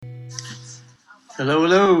Hello,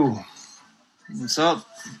 hello. What's up?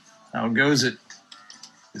 How goes it?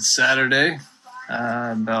 It's Saturday,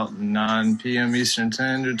 about 9 p.m. Eastern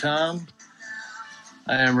Standard Time.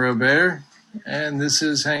 I am Robert, and this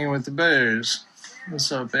is Hanging with the Bears.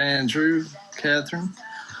 What's up, Andrew, Catherine?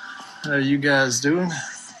 How you guys doing?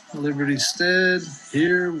 Liberty Stead,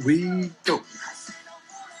 here we go.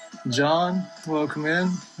 John, welcome in.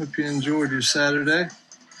 Hope you enjoyed your Saturday.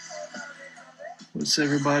 What's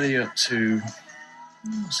everybody up to?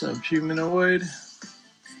 What's up, humanoid?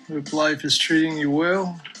 Hope life is treating you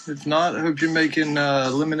well. If not, I hope you're making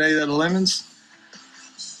lemonade out of lemons.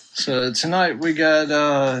 So tonight we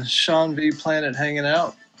got Sean V Planet hanging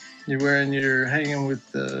out. You're wearing your Hanging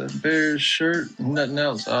with the Bears shirt and nothing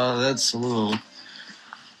else. Oh, that's a little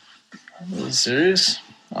serious.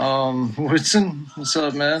 Whitson, what's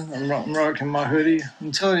up, man? I'm rocking my hoodie.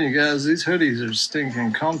 I'm telling you guys, these hoodies are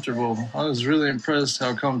stinking comfortable. I was really impressed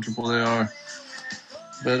how comfortable they are.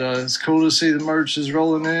 But it's cool to see the merch is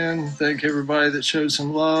rolling in. Thank everybody that showed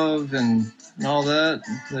some love and all that.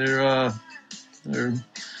 They're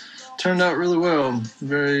turned out really well.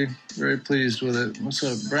 Very, very pleased with it. What's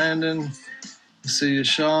up, Brandon? See you,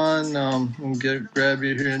 Sean. I'm gonna grab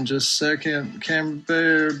you here in just a second. Camera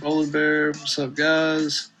Bear, Bowler Bear. What's up,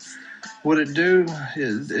 guys? What it do?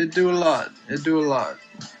 It do a lot. It do a lot.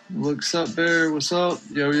 Looks up, Bear. What's up?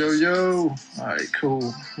 Yo, yo, yo. All right,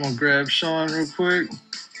 cool. I'm gonna grab Sean real quick.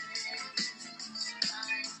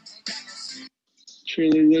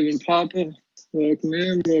 Truly Living Papa, welcome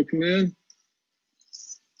in, welcome in.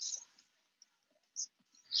 Let's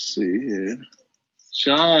see here.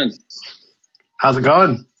 Sean. How's it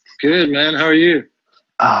going? Good, man. How are you?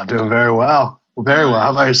 Doing very well. Very well.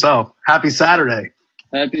 How about yourself? Happy Saturday.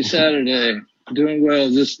 Happy Saturday. Doing well.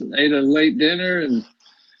 Just ate a late dinner and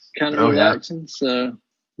kind of relaxing. Yeah.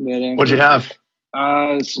 What'd you have?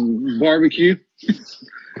 Some barbecue.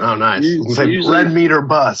 Oh, nice. Usually, red meat or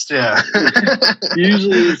bust, yeah.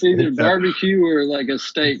 Usually it's either barbecue or like a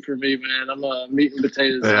steak for me, man. I'm a meat and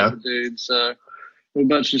potatoes type of dude. So, what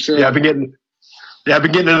about yourself? Yeah, I've been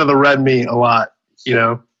getting into the red meat a lot. You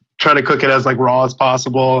know, trying to cook it as like raw as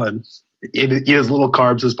possible and eat as little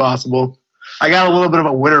carbs as possible. I got a little bit of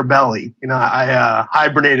a winter belly. You know, I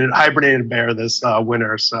hibernated bear this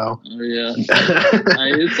winter, so. Oh yeah,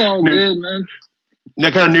 it's all good, man.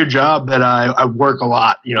 That kind of new job that I work a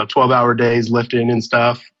lot, 12-hour days lifting and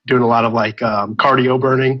stuff, doing a lot of like cardio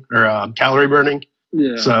burning or calorie burning.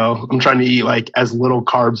 Yeah. So I'm trying to eat like as little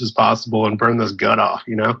carbs as possible and burn this gut off,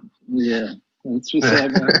 Yeah, that's what's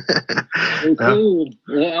up, man. Well, cool.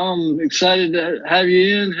 Well, I'm excited to have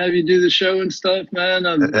you in, have you do the show and stuff, man.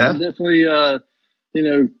 I've definitely,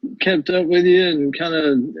 kept up with you and kind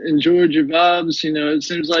of enjoyed your vibes. It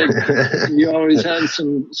seems like you always have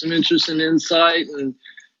some interest and insight, and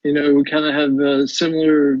we kind of have a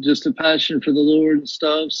similar, just a passion for the Lord and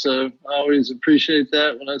stuff. So I always appreciate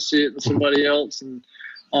that when I see it in somebody else. And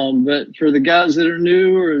but for the guys that are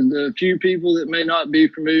new or the few people that may not be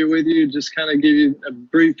familiar with you, just kind of give you a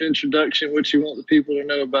brief introduction, what you want the people to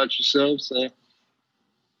know about yourself. So.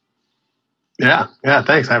 Yeah,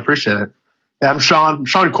 thanks. I appreciate it. Yeah, I'm Sean.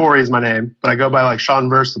 Sean Cory is my name, but I go by like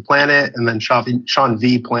Sean vs. the Planet, and then Sean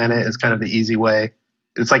V Planet is kind of the easy way.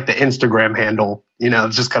 It's like the Instagram handle,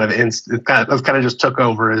 it's just kind of that's kind of just took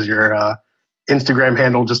over as your Instagram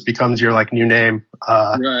handle, just becomes your like new name.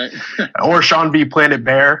 Right. Or Sean V Planet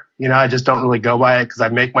Bear. I just don't really go by it because I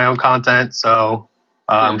make my own content. So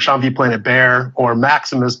Sean V Planet Bear or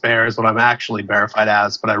Maximus Bear is what I'm actually verified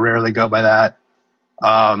as, but I rarely go by that.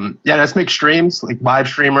 Just make streams, like live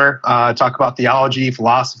streamer, talk about theology,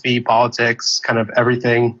 philosophy, politics, kind of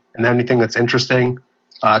everything and anything that's interesting,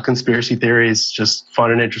 conspiracy theories, just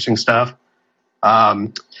fun and interesting stuff.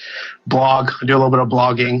 Blog, I do a little bit of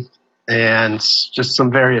blogging and just some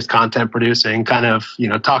various content producing, kind of,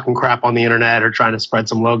 talking crap on the internet or trying to spread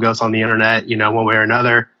some logos on the internet, one way or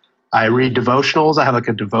another. I read devotionals. I have like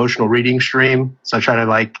a devotional reading stream. So I try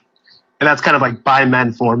to and that's kind of like by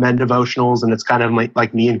men for men devotionals. And it's kind of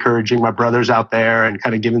like me encouraging my brothers out there and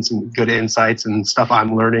kind of giving some good insights and stuff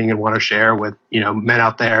I'm learning and want to share with, men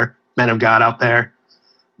out there, men of God out there.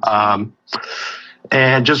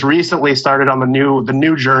 And just recently started on the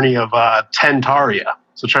new journey of Tentaria.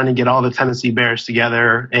 So trying to get all the Tennessee Bears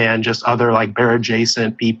together and just other like bear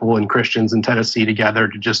adjacent people and Christians in Tennessee together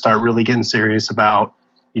to just start really getting serious about,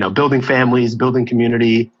 building families, building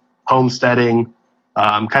community, homesteading,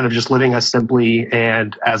 kind of just living as simply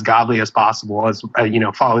and as godly as possible, as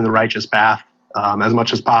following the righteous path as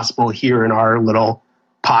much as possible here in our little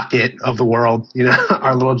pocket of the world,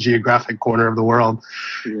 our little geographic corner of the world.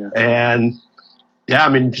 Yeah. And yeah, I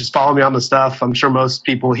mean, just follow me on the stuff. I'm sure most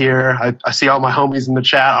people here, I see all my homies in the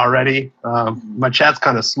chat already. My chat's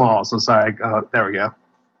kind of small, so sorry. There we go. I've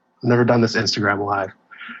never done this Instagram live.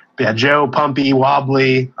 But yeah, Joe, Pumpy,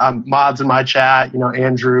 Wobbly, mods in my chat,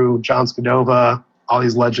 Andrew, John Spadova, all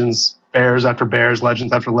these legends, bears after bears,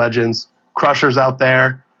 legends after legends, crushers out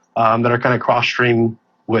there that are kind of cross-stream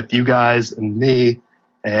with you guys and me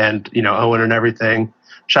and, Owen and everything.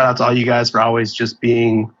 Shout out to all you guys for always just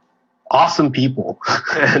being awesome people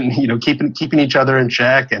and keeping each other in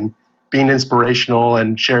check and being inspirational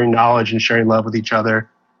and sharing knowledge and sharing love with each other.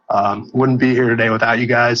 Wouldn't be here today without you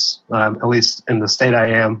guys, at least in the state I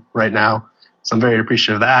am right now. So I'm very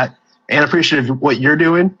appreciative of that and appreciative of what you're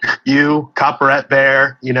doing. You, Copperette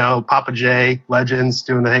Bear, Papa J, Legends,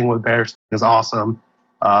 doing the thing with Bears is awesome.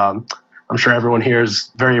 I'm sure everyone here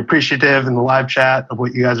is very appreciative in the live chat of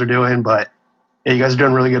what you guys are doing, but yeah, you guys are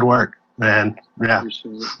doing really good work. And yeah,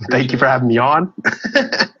 thank you for having me on.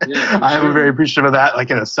 I am very appreciative of that,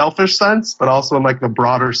 like in a selfish sense, but also in like the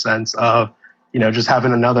broader sense of, just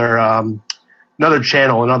having another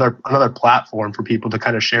channel, another platform for people to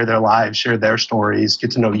kind of share their lives, share their stories,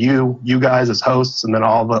 get to know you guys as hosts, and then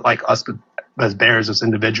all the like us as bears, as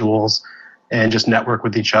individuals, and just network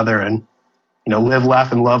with each other and, live,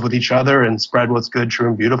 laugh, and love with each other and spread what's good, true,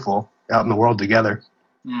 and beautiful out in the world together.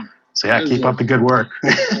 So yeah, keep up the good work.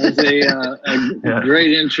 That's a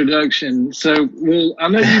great introduction. So, I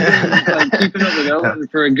know you've been keeping up with Owen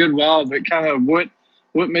for a good while, but kind of what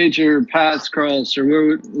made your paths cross, or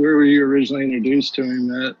where were you originally introduced to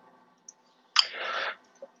him at?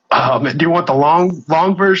 Do you want the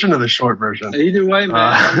long version or the short version? Either way,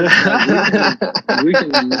 man. We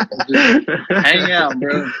can just hang out,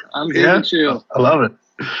 bro. I'm here to chill. I love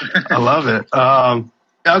it.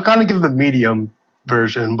 I'll kind of give the medium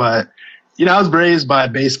version, but I was raised by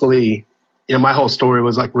basically, my whole story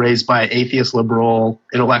was like raised by atheist, liberal,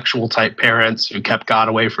 intellectual type parents who kept God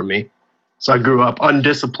away from me. So I grew up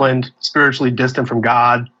undisciplined, spiritually distant from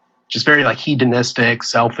God, just very like hedonistic,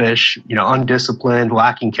 selfish, undisciplined,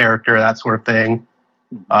 lacking character, that sort of thing.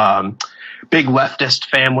 Big leftist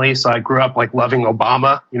family, so I grew up like loving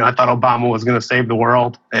Obama. I thought Obama was going to save the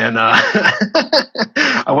world, and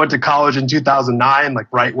I went to college in 2009, like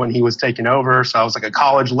right when he was taking over. So I was like a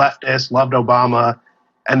college leftist, loved Obama,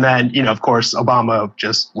 and then of course Obama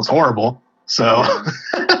just was horrible. So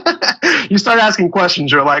you start asking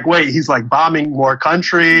questions. You're like, wait, he's like bombing more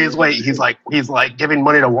countries. Wait, he's like giving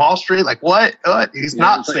money to Wall Street. Like what? He's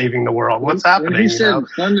not saving the world. What's happening? When he said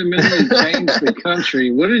fundamentally change the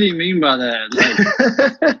country, what did he mean by that?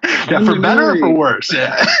 Like, yeah, for better or for worse?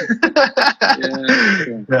 Yeah.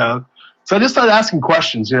 Yeah. So I just started asking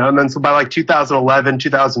questions, and then so by like 2011,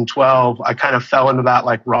 2012, I kind of fell into that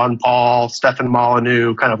like Ron Paul, Stefan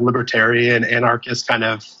Molyneux kind of libertarian, anarchist kind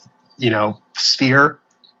of, sphere.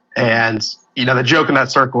 And, the joke in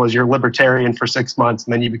that circle is you're libertarian for 6 months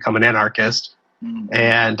and then you become an anarchist.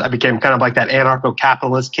 And I became kind of like that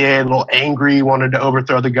anarcho-capitalist kid, a little angry, wanted to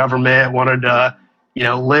overthrow the government, wanted to,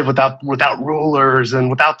 live without rulers and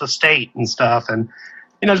without the state and stuff. And,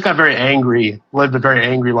 just got very angry, lived a very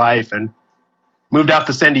angry life, and moved out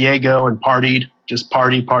to San Diego and partied, just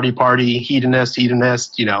party, hedonist,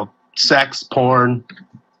 sex, porn,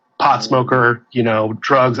 pot smoker,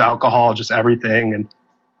 drugs, alcohol, just everything. And,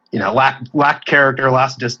 lacked character,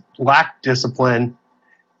 lacked discipline,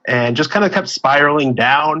 and just kind of kept spiraling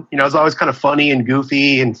down. I was always kind of funny and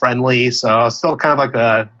goofy and friendly. So I was still kind of like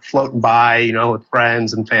a floating by, with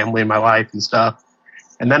friends and family in my life and stuff.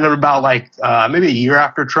 And then about like maybe a year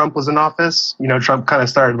after Trump was in office, Trump kind of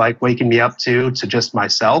started like waking me up to just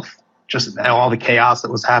myself, just all the chaos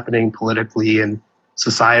that was happening politically and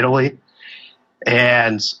societally.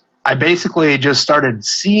 And I basically just started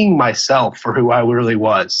seeing myself for who I really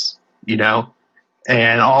was,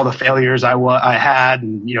 and all the failures I had,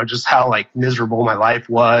 and, just how like miserable my life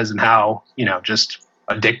was, and how, just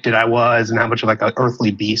addicted I was, and how much of like an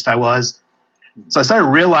earthly beast I was. So I started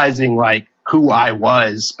realizing like who I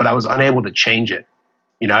was, but I was unable to change it.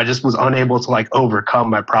 I just was unable to like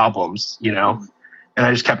overcome my problems, and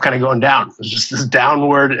I just kept kind of going down. It was just this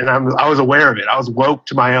downward, and I was aware of it. I was woke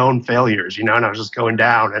to my own failures, and I was just going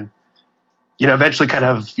down, and eventually kind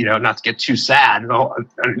of, not to get too sad,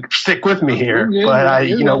 stick with me here, but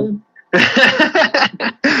stay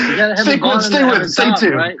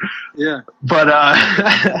tuned. Right? Yeah. But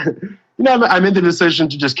I made the decision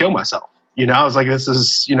to just kill myself. I was like, this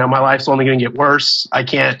is, my life's only going to get worse. I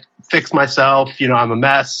can't fix myself. I'm a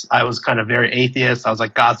mess. I was kind of very atheist. I was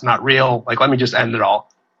like, God's not real. Like, let me just end it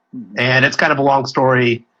all. And it's kind of a long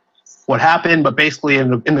story what happened, but basically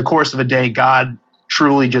in the course of a day, God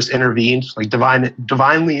truly just intervened, like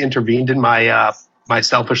divinely intervened in my my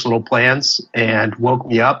selfish little plans and woke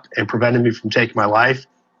me up and prevented me from taking my life.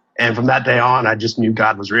 And from that day on, I just knew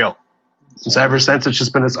God was real. And so ever since, it's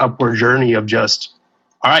just been this upward journey of just,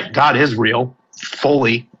 all right, God is real,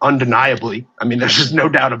 fully, undeniably. I mean, there's just no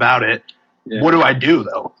doubt about it. Yeah. What do I do,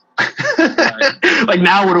 though? Right. Like,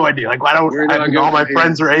 now what do I do? Like, why don't all my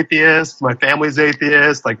friends are atheists, my family's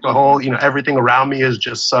atheist, like the whole, everything around me is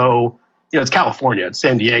just so, it's California, it's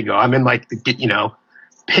San Diego. I'm in like the,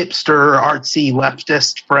 hipster, artsy,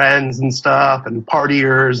 leftist friends and stuff and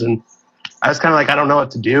partiers. And I was kind of like, I don't know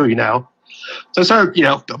what to do, So I started,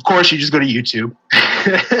 of course, you just go to YouTube.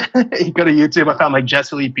 You go to YouTube. I found like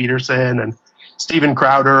Jesse Lee Peterson and Steven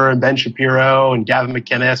Crowder and Ben Shapiro and Gavin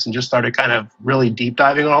McInnes and just started kind of really deep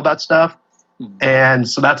diving on all that stuff. And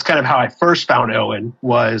so that's kind of how I first found Owen,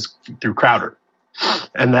 was through Crowder.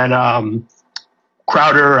 And then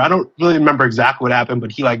Crowder, I don't really remember exactly what happened,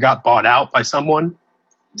 but he like got bought out by some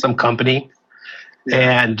company.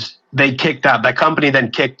 Yeah. And they kicked out, that company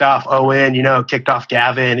then kicked off Owen, kicked off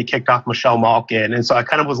Gavin, it kicked off Michelle Malkin. And so I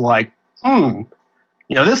kind of was like,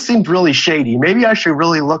 this seems really shady. Maybe I should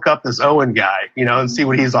really look up this Owen guy, and see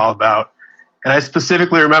what he's all about. And I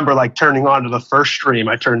specifically remember like turning on to the first stream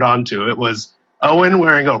I turned on to. It was Owen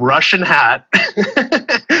wearing a Russian hat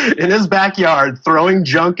in his backyard, throwing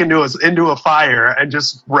junk into a fire and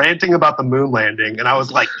just ranting about the moon landing. And I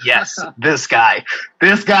was like, yes, this guy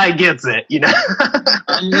gets it,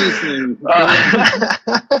 I'm listening.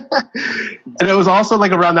 And it was also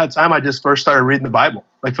like around that time I just first started reading the Bible.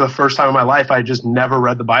 Like for the first time in my life, I just never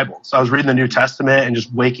read the Bible. So I was reading the New Testament and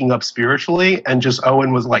just waking up spiritually, and just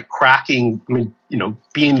Owen was like cracking,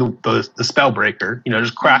 being the spell breaker,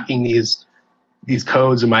 just cracking these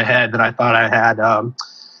codes in my head that I thought I had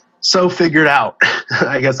so figured out.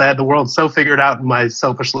 I guess I had the world so figured out in my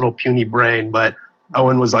selfish little puny brain, but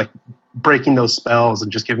Owen was like breaking those spells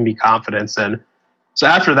and just giving me confidence. And so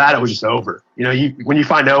after that, it was just over. When you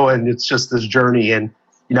find Owen, it's just this journey. And,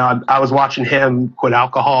 I was watching him quit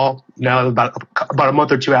alcohol, about a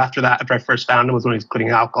month or two after that, after I first found him, was when he was quitting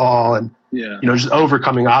alcohol and, just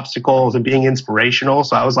overcoming obstacles and being inspirational.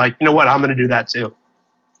 So I was like, you know what, I'm going to do that too.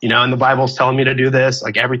 And the Bible's telling me to do this.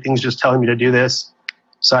 Like everything's just telling me to do this.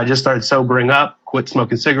 So I just started sobering up, quit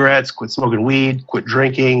smoking cigarettes, quit smoking weed, quit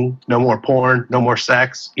drinking, no more porn, no more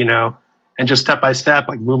sex, and just step by step,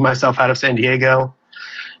 like move myself out of San Diego,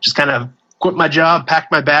 just kind of quit my job,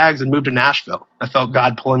 packed my bags and moved to Nashville. I felt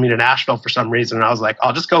God pulling me to Nashville for some reason. And I was like,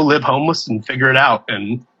 I'll just go live homeless and figure it out.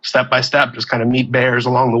 And step by step, just kind of meet bears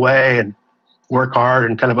along the way and work hard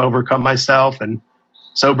and kind of overcome myself. And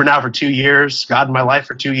sober now for 2 years, God in my life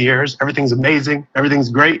for 2 years. Everything's amazing. Everything's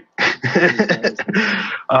great.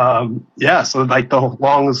 So like the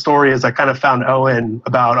long story is I kind of found Owen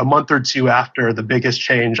about a month or two after the biggest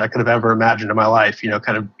change I could have ever imagined in my life,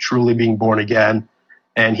 kind of truly being born again.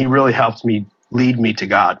 And he really helped me lead me to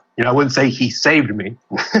God. I wouldn't say he saved me.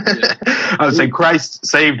 I would say Christ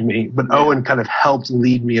saved me, but Owen kind of helped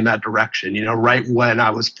lead me in that direction, right when I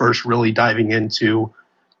was first really diving into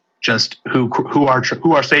just who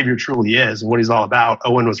our Savior truly is and what he's all about.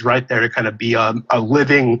 Owen was right there to kind of be a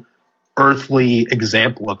living earthly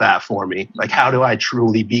example of that for me. Like, how do I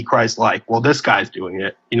truly be Christ-like? Well, this guy's doing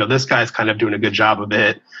it. This guy's kind of doing a good job of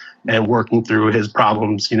it and working through his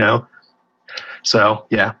problems, So,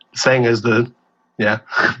 yeah, saying is the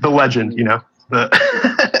legend,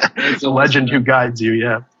 the legend who guides you,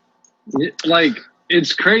 yeah. Like,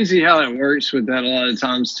 it's crazy how it works with that a lot of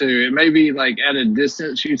times too. It may be like at a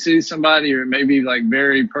distance you see somebody, or it may be like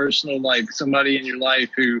very personal, like somebody in your life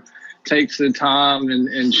who takes the time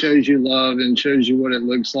and shows you love and shows you what it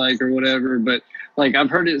looks like or whatever. But like I've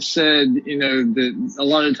heard it said, that a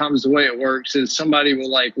lot of times the way it works is somebody will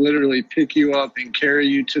like literally pick you up and carry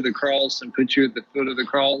you to the cross and put you at the foot of the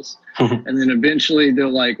cross. And then eventually they'll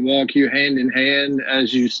like walk you hand in hand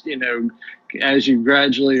as you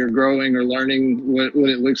gradually are growing or learning what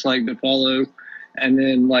it looks like to follow. And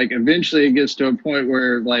then like eventually it gets to a point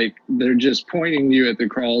where like they're just pointing you at the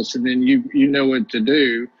cross, and then you know what to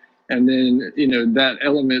do. And then, that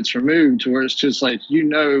element's removed to where it's just like,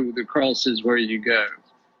 the cross is where you go.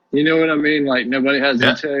 You know what I mean? Like nobody has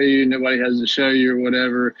to tell you, nobody has to show you or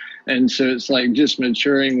whatever. And so it's like just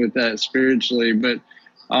maturing with that spiritually. But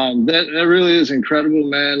that really is incredible,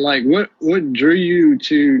 man. Like what drew you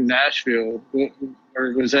to Nashville?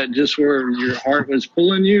 Or was that just where your heart was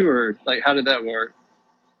pulling you, or like how did that work?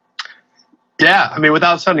 Yeah, I mean,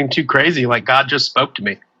 without sounding too crazy, like God just spoke to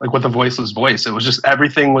me, like with a voiceless voice. It was just,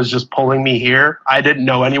 everything was just pulling me here. I didn't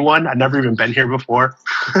know anyone. I'd never even been here before.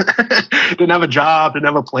 Didn't have a job, didn't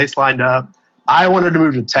have a place lined up. I wanted to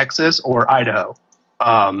move to Texas or Idaho.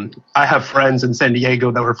 I have friends in San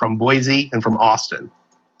Diego that were from Boise and from Austin.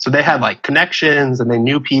 So they had like connections and they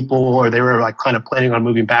knew people, or they were like kind of planning on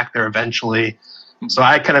moving back there eventually. So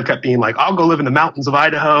I kind of kept being like, I'll go live in the mountains of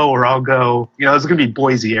Idaho, or I'll go, it's going to be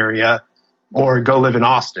Boise area, or go live in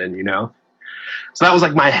Austin, So that was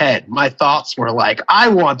like my head. My thoughts were like, I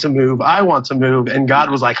want to move. And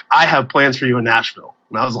God was like, I have plans for you in Nashville.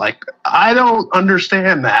 And I was like, I don't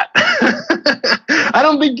understand that. I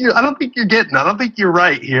don't think you're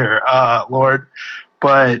right here, Lord.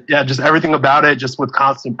 But yeah, just everything about it, just with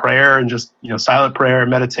constant prayer and just, silent prayer and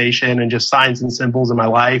meditation and just signs and symbols in my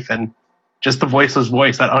life, and just the voiceless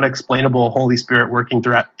voice, that unexplainable Holy Spirit working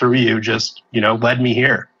through you, just, led me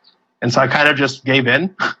here. And so I kind of just gave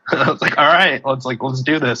in. I was like, all right, let's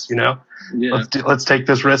do this, Yeah. let's take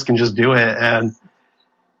this risk and just do it. And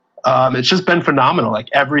it's just been phenomenal. Like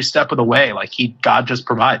every step of the way, like God just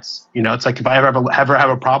provides, it's like if I ever have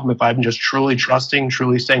a problem, if I'm just truly trusting,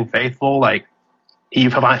 truly staying faithful, like he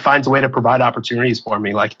finds a way to provide opportunities for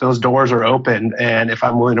me. Like those doors are open, and if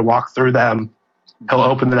I'm willing to walk through them, he'll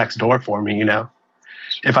open the next door for me,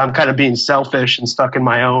 If I'm kind of being selfish and stuck in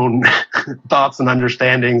my own thoughts and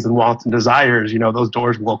understandings and wants and desires, those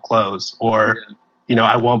doors will close, or,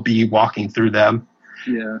 I won't be walking through them.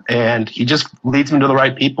 Yeah. And he just leads me to the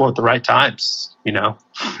right people at the right times,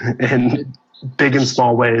 in big and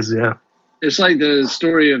small ways. Yeah. It's like the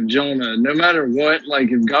story of Jonah. No matter what, like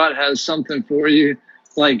if God has something for you,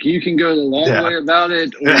 like you can go the long way about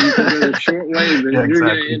it, or you can go the short way, but you're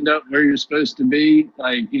going to end up where you're supposed to be.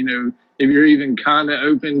 Like, if you're even kind of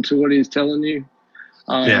open to what he's telling you.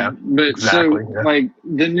 Like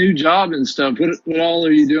the new job and stuff, what all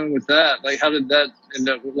are you doing with that? Like, how did that end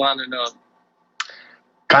up lining up?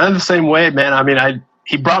 Kind of the same way, man. I mean,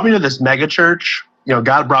 he brought me to this mega church.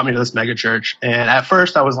 God brought me to this mega church. And at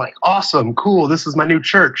first I was like, awesome, cool. This is my new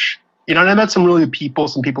church. And I met some really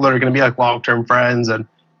some people that are going to be like long-term friends.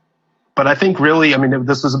 But I think really,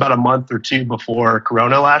 this was about a month or two before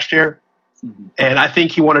Corona last year. Mm-hmm. And I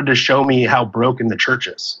think he wanted to show me how broken the church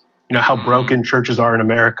is, how broken churches are in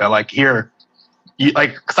America. Like here,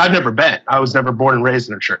 because I've never been. I was never born and raised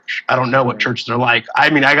in a church. I don't know what churches are like. I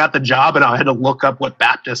got the job and I had to look up what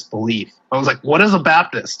Baptists believe. I was like, what is a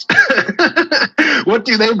Baptist? What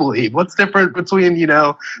do they believe? What's different between,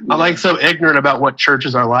 I'm like so ignorant about what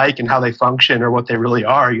churches are like and how they function or what they really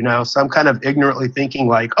are, So I'm kind of ignorantly thinking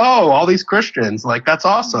like, oh, all these Christians, like that's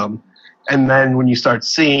awesome. And then when you start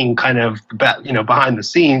seeing kind of, behind the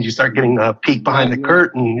scenes, you start getting a peek behind the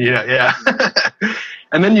curtain. Yeah.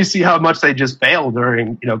 And then you see how much they just failed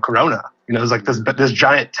during, Corona. It was like this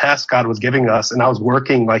giant test God was giving us, and I was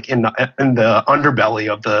working like in the underbelly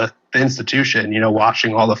of the institution,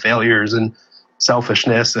 watching all the failures and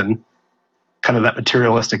selfishness and kind of that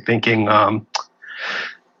materialistic thinking.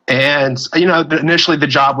 And initially the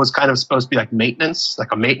job was kind of supposed to be like maintenance,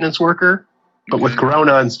 like a maintenance worker, but with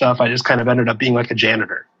Corona and stuff, I just kind of ended up being like a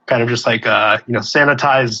janitor. Kind of just like,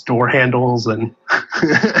 sanitize door handles and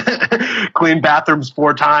clean bathrooms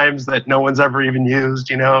 4 times that no one's ever even used,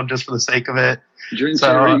 just for the sake of it. Drinks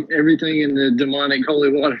everything in the demonic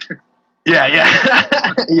holy water. Yeah.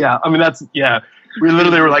 Yeah. We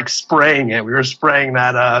literally were like spraying it. We were spraying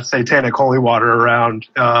that satanic holy water around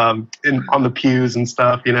on the pews and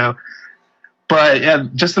stuff, But yeah,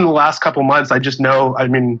 just in the last couple months, I just know,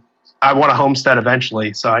 I want a homestead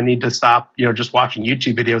eventually, so I need to stop, just watching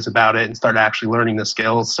YouTube videos about it and start actually learning the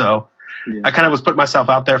skills. So I kind of was putting myself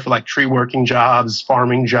out there for like tree working jobs,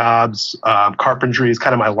 farming jobs, carpentry is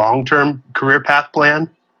kind of my long-term career path plan.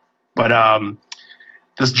 But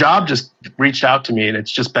this job just reached out to me, and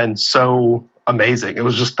it's just been so amazing. It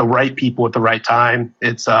was just the right people at the right time.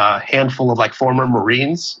 It's a handful of like former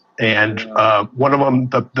Marines, and one of them,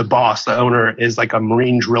 the boss, the owner, is like a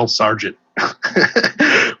Marine drill sergeant.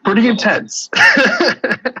 Pretty intense.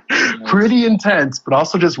 Pretty intense, but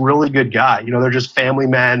also just really good guy. They're just family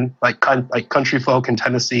men, like country folk in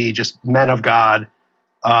Tennessee, just men of God,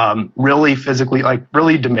 really physically, like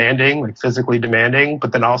really demanding, like physically demanding,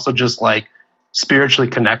 but then also just like spiritually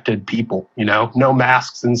connected people, no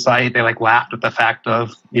masks in sight. They like laughed at the fact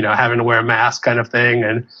of, having to wear a mask kind of thing.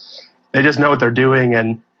 And they just know what they're doing.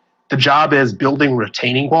 And the job is building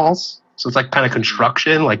retaining walls. So it's like kind of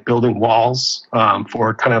construction, like building walls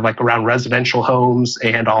for kind of like around residential homes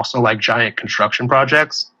and also like giant construction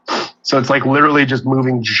projects. So it's like literally just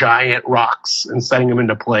moving giant rocks and setting them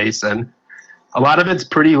into place. And a lot of it's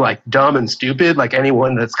pretty like dumb and stupid. Like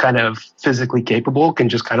anyone that's kind of physically capable can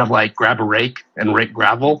just kind of like grab a rake and rake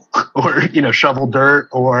gravel or, shovel dirt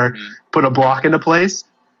or put a block into place.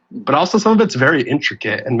 but also some of it's very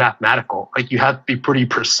intricate and mathematical. Like you have to be pretty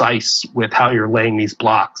precise with how you're laying these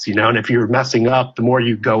blocks, you know, and if you're messing up, the more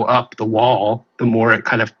you go up the wall, the more it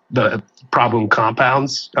kind of, the problem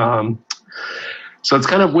compounds. So it's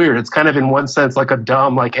kind of weird. It's kind of in one sense like a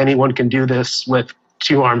dumb, like anyone can do this with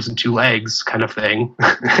 2 arms and 2 legs kind of thing.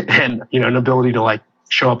 And, you know, an ability to like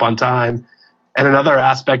show up on time. And another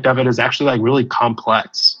aspect of it is actually like really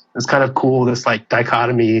complex. It's kind of cool, this like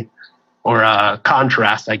dichotomy or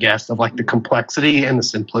contrast, I guess, of like the complexity and the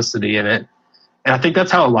simplicity in it. And I think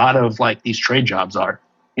that's how a lot of like these trade jobs are.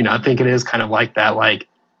 You know, I think it is kind of like that, like,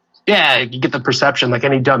 yeah, you get the perception like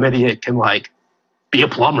any dumb idiot can like be a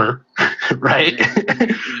plumber, right?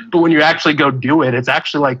 But when you actually go do it, it's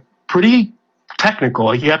actually like pretty technical.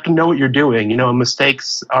 Like you have to know what you're doing. You know,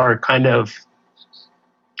 mistakes are kind of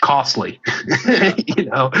costly, you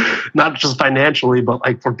know, not just financially, but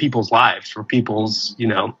like for people's lives, for people's, you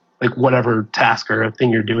know, like whatever task or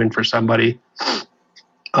thing you're doing for somebody.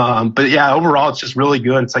 But yeah, overall, it's just really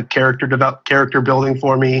good. It's like character building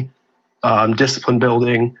for me, discipline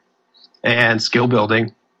building, and skill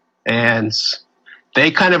building. And they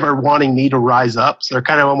kind of are wanting me to rise up. So they're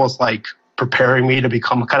kind of almost like preparing me to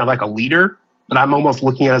become kind of like a leader, but I'm almost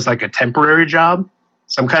looking at it as like a temporary job.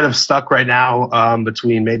 So I'm kind of stuck right now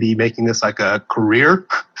between maybe making this like a career,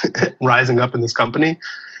 rising up in this company,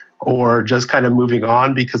 or just kind of moving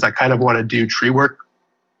on because I kind of want to do tree work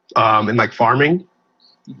and like farming,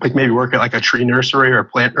 like maybe work at like a tree nursery or a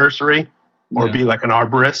plant nursery, or be like an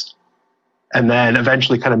arborist, and then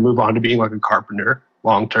eventually kind of move on to being like a carpenter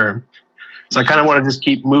long term. So I kind of want to just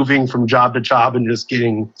keep moving from job to job and just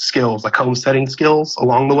getting skills, like homesteading skills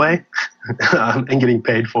along the way and getting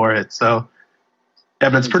paid for it. So, yeah,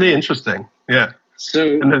 but it's pretty interesting. Yeah.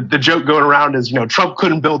 So, and the joke going around is, you know, Trump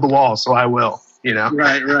couldn't build the wall, so I will, you know?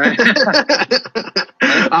 Right.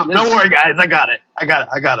 Don't worry, guys. I got it. I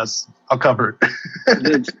got us. I'll cover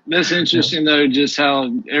it. That's interesting, though, just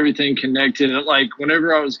how everything connected. Like,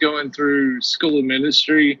 whenever I was going through school of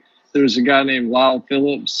ministry, there was a guy named Lyle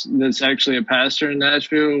Phillips that's actually a pastor in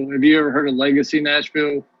Nashville. Have you ever heard of Legacy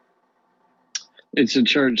Nashville? It's a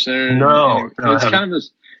church there. No.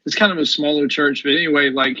 It's kind of a smaller church, but anyway,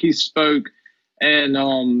 like he spoke and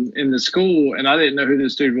in the school, and I didn't know who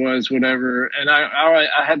this dude was, whatever. And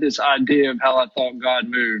I had this idea of how I thought God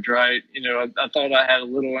moved, right? You know, I thought I had a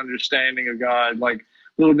little understanding of God, like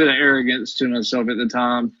a little bit of arrogance to myself at the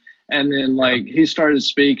time. And then like he started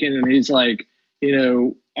speaking, and he's like, you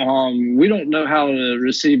know, we don't know how to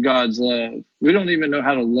receive God's love. We don't even know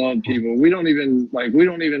how to love people. We don't even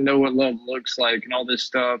know what love looks like and all this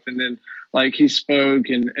stuff. And then like he spoke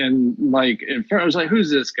and like at first I was like, who's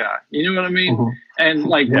this guy? You know what I mean? Mm-hmm. And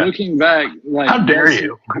like looking back, like how dare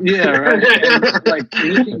you? Yeah, right. And, like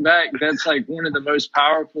looking back, that's like one of the most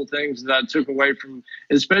powerful things that I took away from,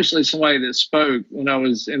 especially somebody that spoke when I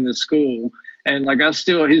was in the school. And like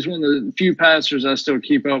he's one of the few pastors I still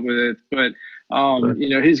keep up with it, but you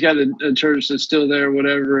know, he's got a church that's still there,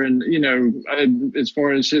 whatever. And, you know, as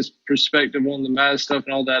far as his perspective on the mass stuff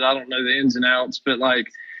and all that, I don't know the ins and outs, but like,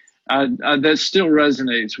 that still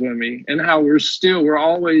resonates with me, and how we're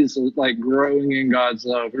always like growing in God's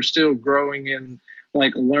love. We're still growing in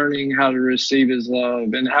like learning how to receive his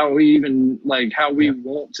love, and how we even like how we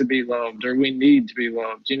want to be loved, or we need to be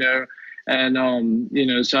loved, you know? And, you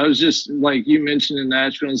know, so I was just like, you mentioned in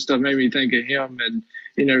Nashville and stuff made me think of him. And,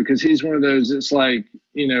 you know, because he's one of those, it's like,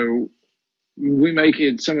 you know, we make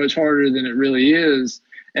it so much harder than it really is.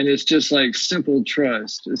 And it's just like simple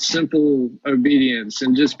trust, it's simple obedience,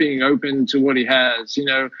 and just being open to what he has, you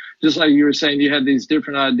know, just like you were saying, you had these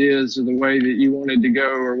different ideas of the way that you wanted to go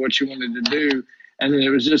or what you wanted to do. And then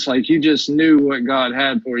it was just like, you just knew what God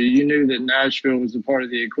had for you. You knew that Nashville was a part of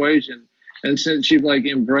the equation. And since you've like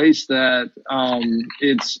embraced that,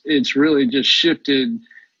 it's really just shifted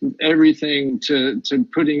everything to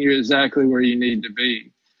putting you exactly where you need to be.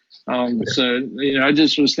 So, you know, I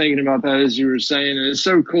just was thinking about that as you were saying, and it's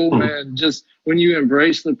so cool, man. Just when you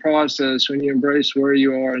embrace the process, when you embrace where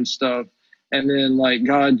you are and stuff, and then like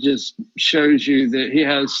God just shows you that he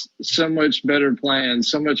has so much better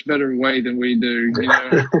plans, so much better way than we do, you know.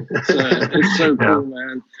 So it's so cool,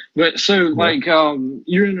 man. But so like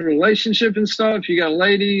you're in a relationship and stuff, you got a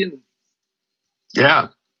lady and yeah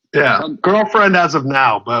girlfriend as of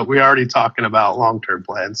now, but we're already talking about long-term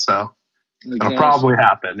plans, so it'll probably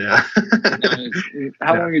happen. Nice.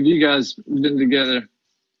 How long have you guys been together?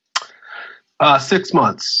 6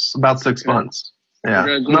 months, about 6 months. Yeah,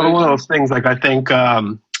 another one of those things. Like I think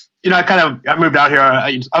I moved out here.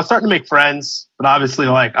 I was starting to make friends, but obviously,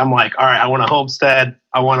 like, I'm like, all right, I want a homestead.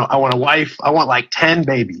 I want a wife. I want like 10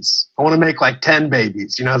 babies. I want to make like 10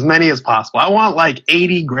 babies, as many as possible. I want like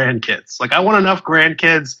 80 grandkids. Like, I want enough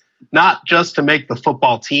grandkids, not just to make the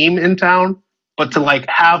football team in town, but to like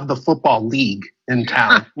have the football league in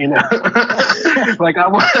town, like I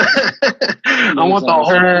want, I want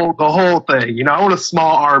the whole thing, I want a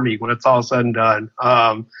small army when it's all said and done.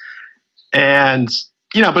 And,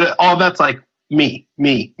 but all that's like me,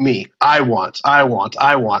 I want, my,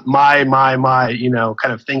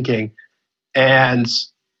 kind of thinking. And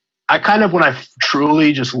I kind of, when I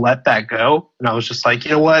truly just let that go, and I was just like,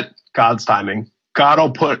 you know what, God's timing. God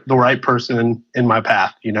will put the right person in my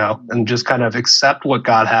path, and just kind of accept what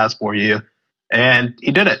God has for you. And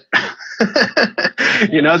he did it.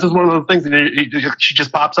 It's just one of those things that she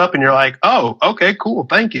just pops up and you're like, oh, okay, cool.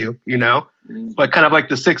 Thank you. But kind of like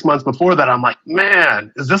the 6 months before that, I'm like,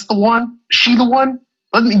 man, is this the one? Is she the one?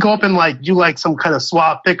 Let me go up and like do like some kind of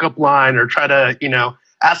swap pickup line or try to,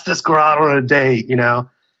 ask this girl out on a date, Yeah.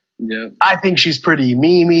 I think she's pretty.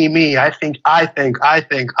 Me. I think. And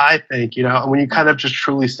when you kind of just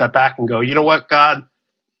truly step back and go, you know what, God,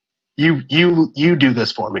 you do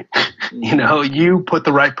this for me. You put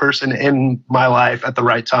the right person in my life at the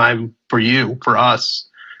right time for you, for us,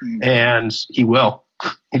 and he will.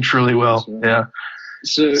 He truly will. Yeah.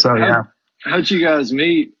 So yeah. How'd you guys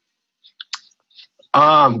meet?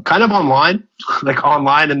 Kind of online,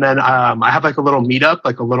 and then I have like a little meetup,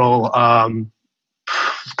 like a little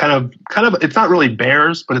kind of it's not really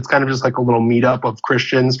bears, but it's kind of just like a little meetup of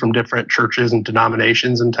Christians from different churches and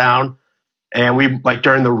denominations in town. And we, like,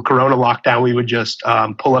 during the Corona lockdown, we would just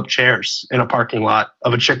pull up chairs in a parking lot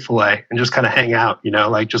of a Chick-fil-A and just kind of hang out,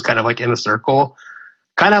 like just kind of like in a circle.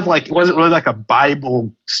 Kind of like, it wasn't really like a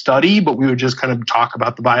Bible study, but we would just kind of talk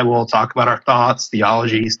about the Bible, talk about our thoughts,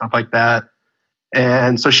 theology, stuff like that.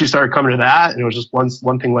 And so she started coming to that, and it was just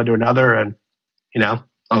one thing led to another. And,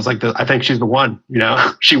 I was like, I think she's the one,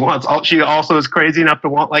 she also is crazy enough to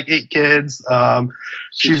want like 8 kids.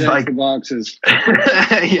 She's like the boxes.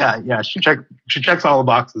 yeah. She checks all the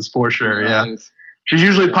boxes for sure. Nice. Yeah. She's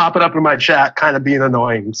usually popping up in my chat, kind of being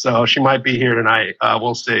annoying. So she might be here tonight.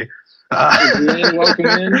 We'll see. Welcome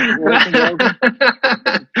in. Welcome.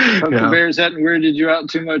 Hope the Bears hadn't weirded you out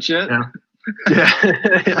too much yet. Yeah.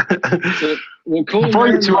 So, well, cool. Before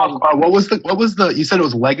you get too off, what was the? You said it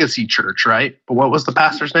was Legacy Church, right? But what was the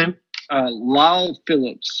pastor's name? Lyle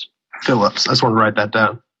Phillips. I just want to write that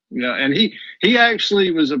down. Yeah, and he actually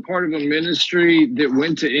was a part of a ministry that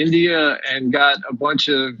went to India and got a bunch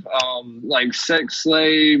of like sex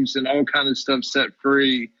slaves and all kind of stuff set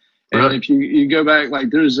free. And Really? if you go back, like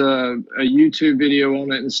there's a YouTube video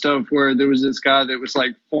on it and stuff where there was this guy that was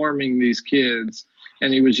like farming these kids.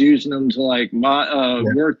 And he was using them to like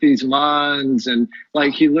work these mines, and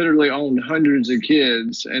like he literally owned hundreds of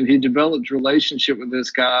kids. And he developed a relationship with this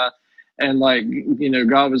guy, and like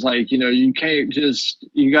God was like, you can't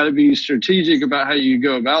you got to be strategic about how you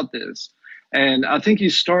go about this. And I think he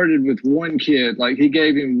started with one kid, like he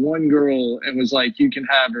gave him one girl and was like, you can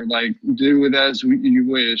have her, like do with as you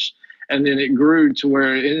wish. And then it grew to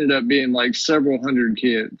where it ended up being like several hundred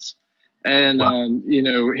kids. And, wow.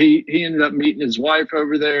 He ended up meeting his wife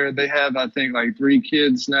over there. They have, I think, like 3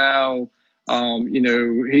 kids now.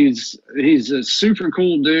 He's a super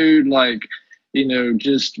cool dude, like,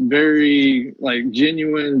 just very like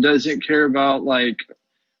genuine, doesn't care about like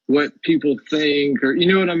what people think or,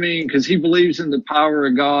 you know what I mean? Because he believes in the power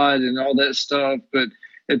of God and all that stuff. But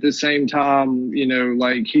at the same time,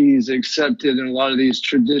 like he's accepted in a lot of these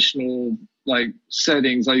traditional like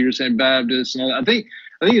settings, like you were saying, Baptist and all that. I think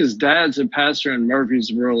his dad's a pastor in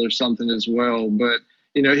Murfreesboro or something as well. But,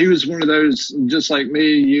 he was one of those, just like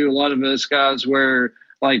me, you, a lot of us guys where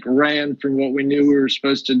like ran from what we knew we were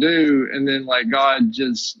supposed to do. And then like God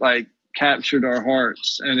just like captured our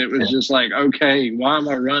hearts. And it was just like, okay, why am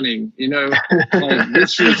I running? Like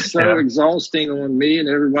this is so exhausting on me and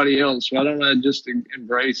everybody else. Why don't I just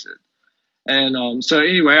embrace it? And so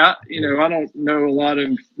anyway, I don't know a lot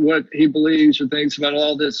of what he believes or thinks about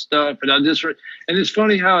all this stuff, but and it's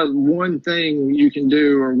funny how one thing you can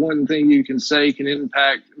do or one thing you can say can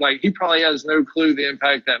impact. Like he probably has no clue the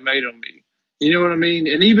impact that made on me. You know what I mean?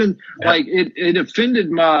 And even like it offended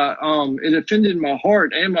my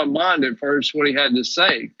heart and my mind at first what he had to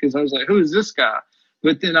say, because I was like, who is this guy?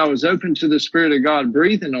 But then I was open to the Spirit of God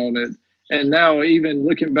breathing on it, and now even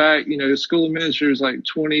looking back, School of Ministry was like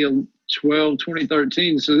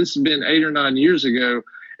 2013. So this has been 8 or 9 years ago,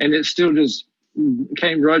 and it still just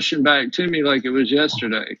came rushing back to me like it was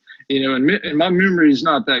yesterday. and my memory is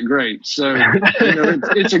not that great. So,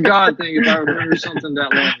 it's a God thing if I remember something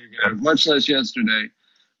that long ago, much less yesterday.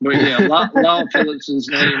 But yeah, Lyle Phillips is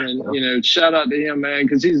his name, and shout out to him, man,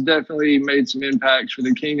 because he's definitely made some impacts for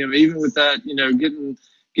the kingdom. Even with that,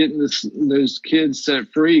 getting those kids set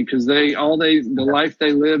free, because the life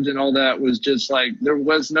they lived and all that was just like there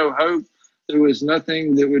was no hope. There was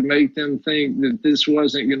nothing that would make them think that this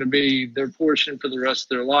wasn't going to be their portion for the rest of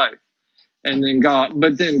their life. And then God,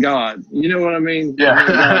 you know what I mean?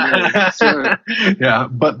 Yeah. Yeah,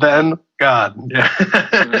 but then God. Yeah.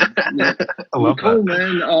 Yeah. I love cool,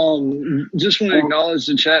 that. Man. Just want to acknowledge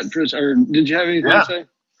the chat, or did you have anything to say?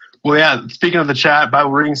 Well, yeah, speaking of the chat,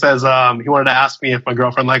 Bible Reading says he wanted to ask me if my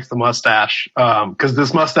girlfriend likes the mustache, because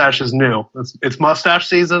this mustache is new. It's mustache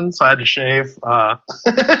season, so I had to shave. I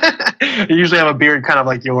usually have a beard kind of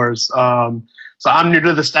like yours. So I'm new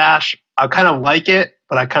to the stash. I kind of like it,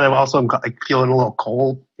 but I kind of also am like feeling a little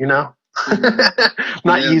cold, Not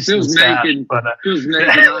used to the stash. But, feels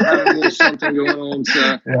naked, not having a little something going on.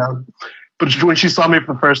 So. Yeah. But when she saw me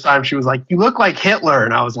for the first time, she was like, "You look like Hitler,"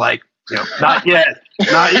 and I was like, not yet.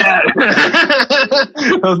 Not yet.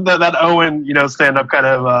 that Owen, stand up kind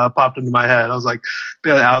of popped into my head. I was like,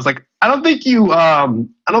 I don't think you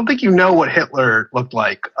know what Hitler looked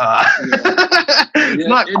like. It's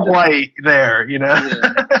not quite there, Yeah.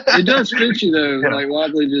 It does fit you though. Yeah. Like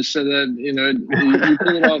Wobbly just said that, you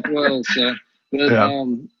pull it off well. So, but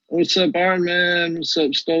what's up, Iron Man? What's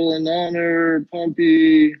up, Stolen Honor,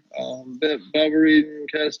 Pumpy, Bible Reading,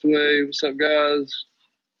 Castaway? What's up, guys?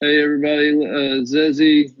 Hey, everybody,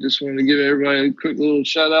 Zezzy, just wanted to give everybody a quick little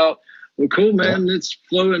shout out. Well, cool, man. Yeah. It's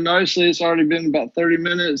flowing nicely. It's already been about 30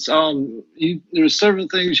 minutes. There's several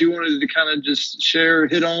things you wanted to kind of just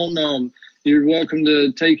hit on. You're welcome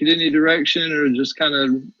to take it any direction or just kind of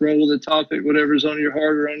roll with the topic, whatever's on your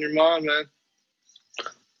heart or on your mind, man.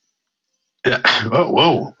 Yeah.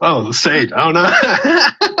 Oh, the stage. I don't know.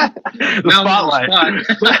 The spotlight.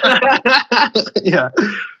 Yeah.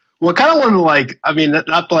 Well, I kind of wanted to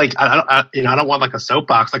I don't want like a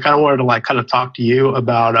soapbox. I kind of wanted to kind of talk to you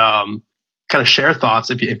about, kind of share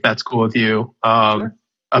thoughts if that's cool with you. Sure.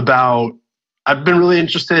 About, I've been really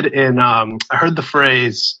interested in, I heard the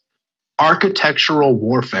phrase architectural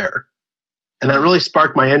warfare. And that really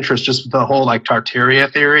sparked my interest just with the whole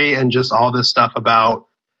Tartaria theory and just all this stuff about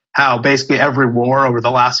how basically every war over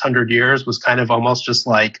the last 100 years was kind of almost just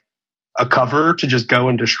like a cover to just go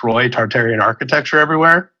and destroy Tartarian architecture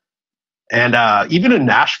everywhere. And even in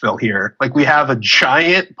Nashville here, we have a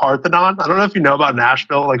giant Parthenon. I don't know if you know about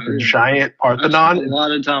Nashville, the giant Parthenon. I spent a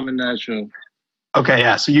lot of time in Nashville. Okay,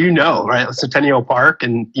 yeah. So right? Centennial Park,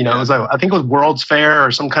 and it was I think it was World's Fair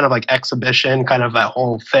or some kind of exhibition, kind of that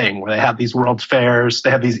whole thing where they have these World's Fairs. They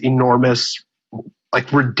have these enormous,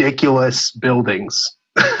 ridiculous buildings,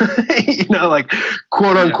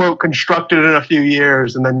 quote unquote constructed in a few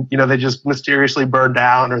years, and then they just mysteriously burn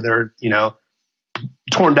down or they're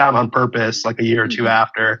torn down on purpose a year or two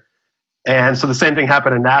after. And so the same thing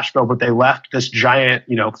happened in Nashville, but they left this giant,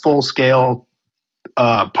 full scale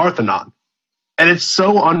Parthenon. And it's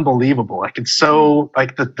so unbelievable. It's so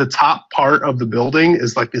the top part of the building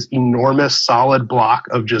is this enormous solid block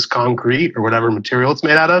of just concrete or whatever material it's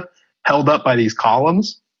made out of, held up by these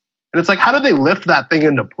columns. And it's how did they lift that thing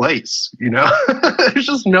into place? There's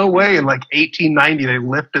just no way in 1890 they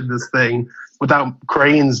lifted this thing without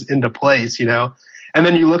cranes into place, And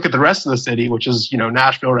then you look at the rest of the city, which is,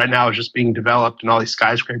 Nashville right now is just being developed and all these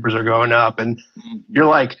skyscrapers are going up. And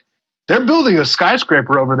you're they're building a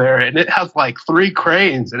skyscraper over there and it has 3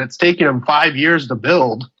 cranes and it's taking them 5 years to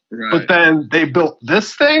build. Right. But then they built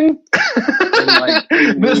this thing.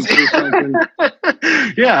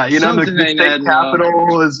 Yeah, the state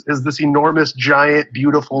capitol is this enormous, giant,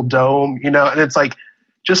 beautiful dome, and it's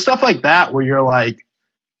just stuff like that where you're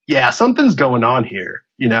yeah, something's going on here,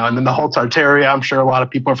 and then the whole Tartaria, I'm sure a lot of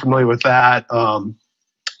people are familiar with that.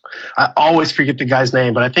 I always forget the guy's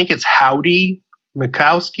name, but I think it's Howdy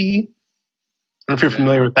Mikowski. I don't know if you're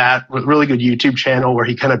familiar with that. Really good YouTube channel where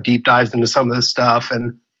he kind of deep dives into some of this stuff.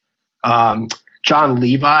 And John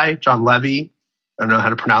Levy, I don't know how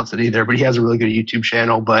to pronounce it either, but he has a really good YouTube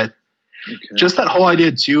channel. But just that whole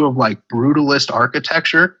idea too of brutalist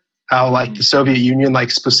architecture, how the Soviet Union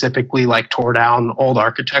specifically tore down old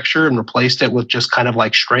architecture and replaced it with just kind of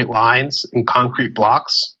straight lines and concrete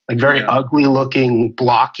blocks, very ugly looking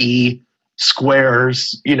blocky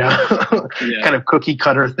squares, kind of cookie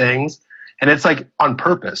cutter things. And it's on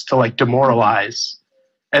purpose to demoralize.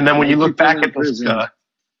 And then when you look back at this,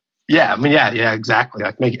 exactly.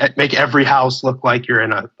 Make every house look like you're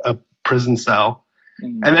in a prison cell.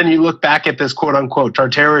 And then you look back at this quote unquote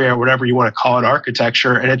Tartaria or whatever you want to call it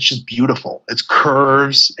architecture, and it's just beautiful. It's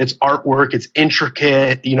curves, it's artwork, it's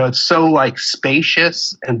intricate. You know, it's so like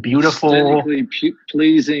spacious and beautiful, aesthetically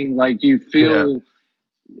pleasing. Like you feel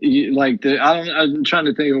like I'm trying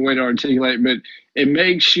to think of a way to articulate, but it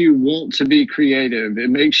makes you want to be creative. It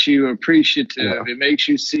makes you appreciative. Yeah. It makes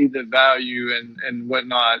you see the value and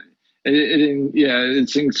whatnot.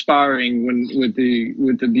 It's inspiring with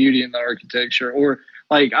the beauty in the architecture. Or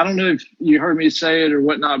like, I don't know if you heard me say it or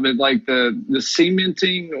whatnot, but like the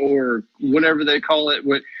cementing or whatever they call it,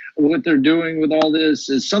 what they're doing with all this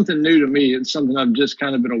is something new to me. It's something I've just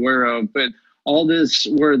kind of been aware of, but all this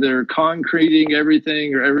where they're concreting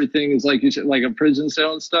everything, or everything is like you said, like a prison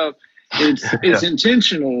cell and stuff. It's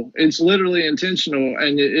intentional. It's literally intentional,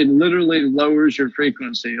 and it literally lowers your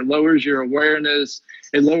frequency. It lowers your awareness.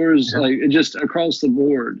 It lowers like it just across the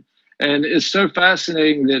board. And it's so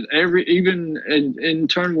fascinating that even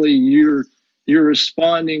internally you're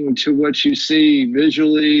responding to what you see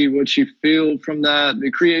visually, what you feel from that,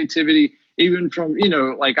 the creativity. Even from,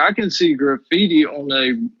 like I can see graffiti on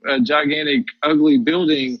a gigantic, ugly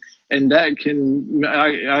building, and that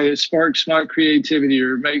I sparks my creativity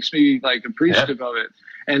or makes me like appreciative of it.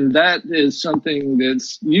 And that is something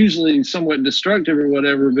that's usually somewhat destructive or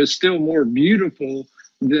whatever, but still more beautiful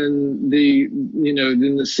than the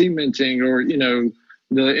cementing or,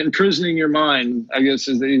 the imprisoning your mind, I guess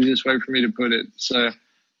is the easiest way for me to put it. So,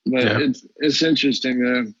 but it's interesting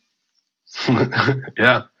though.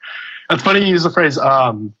 Yeah. It's funny you use the phrase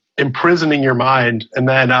imprisoning your mind. And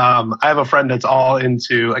then I have a friend that's all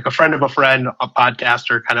into, like a friend of a friend, a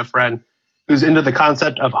podcaster kind of friend, who's into the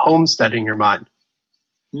concept of homesteading your mind.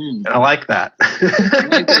 And I like that. I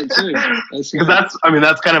like that too. Because that's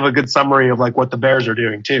kind of a good summary of like what the Bears are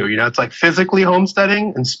doing too. You know, it's like physically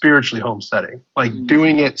homesteading and spiritually homesteading. Like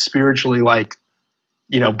doing it spiritually, like,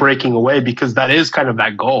 breaking away, because that is kind of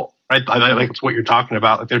that goal, right? I think it's what you're talking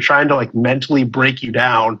about. Like they're trying to like mentally break you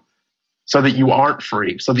down so that you aren't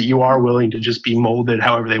free, so that you are willing to just be molded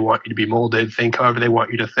however they want you to be molded, think however they want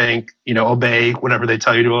you to think, obey whatever they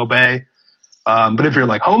tell you to obey. But if you're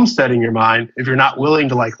like homesteading your mind, if you're not willing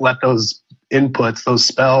to like let those inputs, those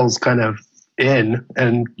spells kind of in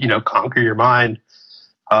and, conquer your mind,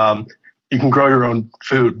 you can grow your own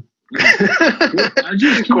food.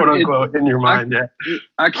 Quote unquote in your mind.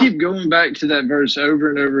 I keep going back to that verse over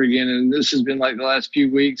and over again, and this has been like the last few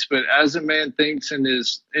weeks. But as a man thinks in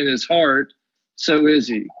his heart, so is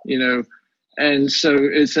he. And so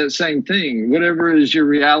it's that same thing. Whatever is your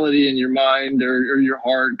reality in your mind or your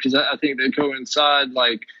heart, because I think they coincide.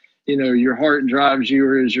 Like your heart drives you,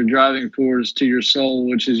 or is your driving force to your soul,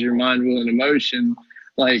 which is your mind, will, and emotion.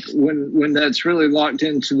 Like when that's really locked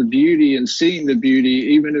into the beauty and seeing the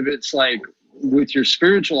beauty, even if it's like with your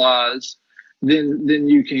spiritual eyes, then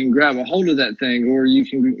you can grab a hold of that thing, or you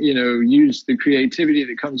can, use the creativity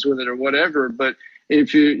that comes with it or whatever. But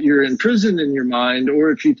if you're imprisoned in your mind,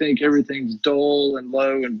 or if you think everything's dull and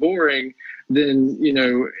low and boring, then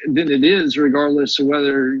it is, regardless of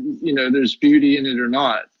whether, there's beauty in it or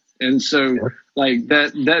not. And so like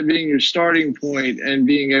that being your starting point and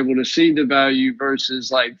being able to see the value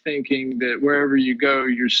versus like thinking that wherever you go,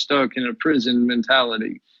 you're stuck in a prison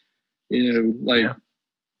mentality,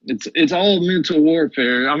 it's all mental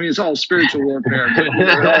warfare. I mean, it's all spiritual warfare, but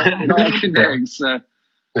it all connects.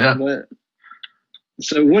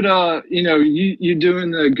 So what, you doing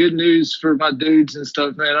the good news for my dudes and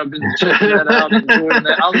stuff, man. I've been checking that out, enjoying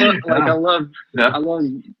that. I love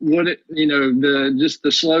what it, just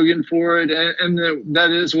the slogan for it. And that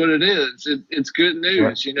is what it is. It's good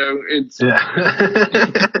news,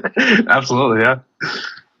 Absolutely. Yeah.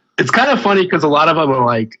 It's kind of funny because a lot of them are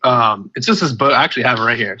like, it's just this book. I actually have it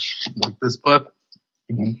right here. Like this book.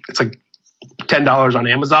 It's like $10 on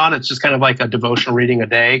Amazon. It's just kind of like a devotional reading a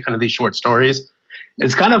day, kind of these short stories.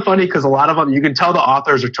 It's kind of funny because a lot of them, you can tell the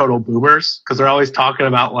authors are total boomers because they're always talking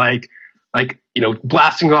about like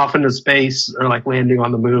blasting off into space or like landing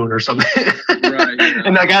on the moon or something. Right, yeah.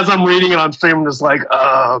 And like as I'm reading it on stream, I'm just like,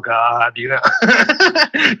 oh God, do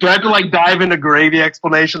I have to like dive into gravy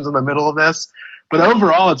explanations in the middle of this? But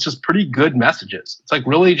overall, it's just pretty good messages. It's like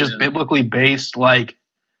really just biblically based, like,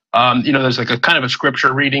 there's like a kind of a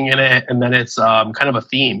scripture reading in it, and then it's kind of a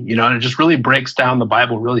theme, and it just really breaks down the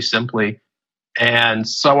Bible really simply. And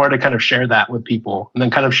so I wanted to kind of share that with people and then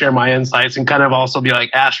kind of share my insights and kind of also be like,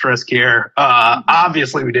 asterisk here.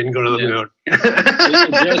 Obviously, we didn't go to the moon.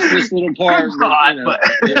 Just this little part.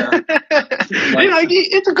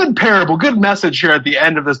 It's a good parable, good message here at the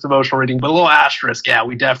end of this devotional reading, but a little asterisk. Yeah,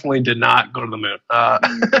 we definitely did not go to the moon.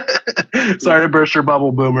 Sorry to burst your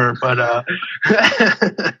bubble, Boomer, but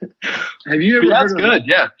have you ever that's good?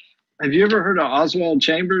 Yeah. Have you ever heard of Oswald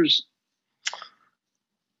Chambers?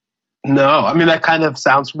 No, I mean, that kind of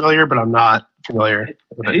sounds familiar, but I'm not familiar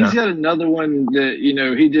with it. He's got another one that,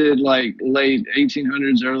 he did like late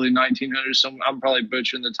 1800s, early 1900s. So I'm probably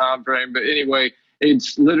butchering the time frame. But anyway,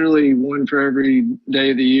 it's literally one for every day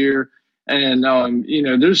of the year. And,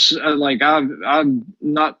 there's I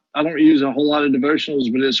don't use a whole lot of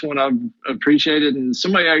devotionals, but it's one I've appreciated. And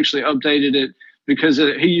somebody actually updated it because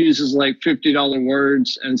he uses like $50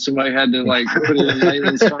 words. And somebody had to like put it in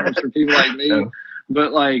layman's terms for people like me. Yeah.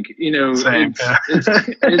 But it's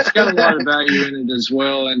got a lot of value in it as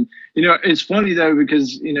well. And, it's funny though,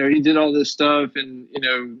 because, he did all this stuff and,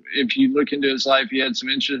 if you look into his life, he had some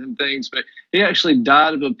interesting things, but he actually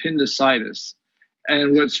died of appendicitis.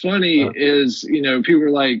 And what's funny is, people were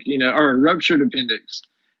like, or a ruptured appendix.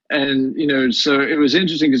 And, so it was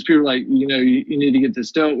interesting because people were like, you need to get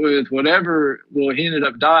this dealt with, whatever. Well, he ended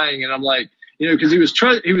up dying. And I'm like, because he was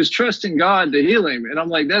trusting God to heal him. And I'm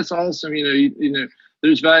like, that's awesome.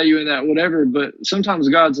 There's value in that, whatever. But sometimes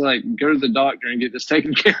God's like, go to the doctor and get this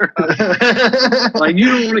taken care of. Like, you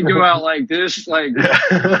don't want to go out like this. Like,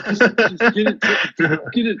 just get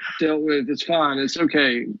it dealt with. It's fine. It's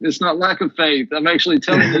okay. It's not lack of faith. I'm actually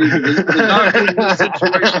telling you, the doctor in this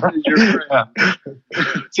situation is your friend.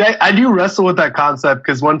 See, I do wrestle with that concept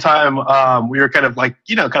because one time we were kind of like,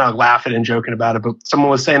 kind of laughing and joking about it. But someone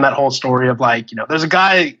was saying that whole story of like, there's a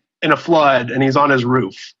guy in a flood and he's on his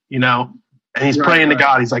roof, and he's praying to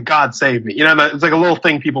God. He's like, God, save me. It's like a little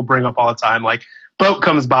thing people bring up all the time. Like, boat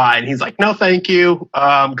comes by and he's like, no, thank you.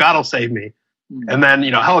 God will save me. And then,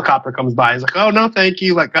 helicopter comes by. He's like, oh, no, thank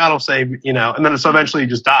you. Like, God will save me, And then so eventually he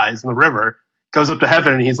just dies in the river, goes up to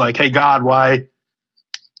heaven, and he's like, hey, God, why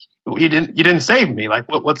you didn't save me? Like,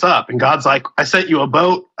 what's up? And God's like, I sent you a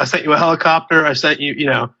boat. I sent you a helicopter. I sent you,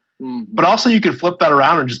 But also you could flip that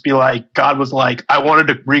around and just be like, God was like, I wanted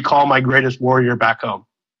to recall my greatest warrior back home.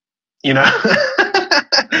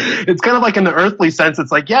 It's kind of like in the earthly sense,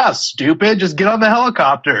 it's like, yeah, stupid, just get on the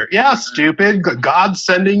helicopter. Yeah, stupid, God's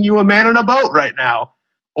sending you a man in a boat right now.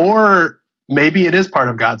 Or maybe it is part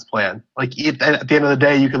of God's plan. Like at the end of the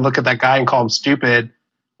day, you can look at that guy and call him stupid,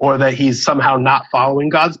 or that he's somehow not following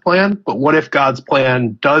God's plan. But what if God's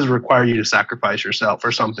plan does require you to sacrifice yourself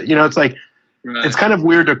or something? It's like, It's kind of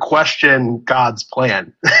weird to question God's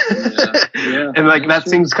plan. And like that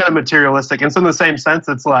seems kind of materialistic. And so in the same sense,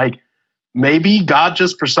 it's like, maybe God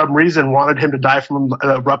just for some reason wanted him to die from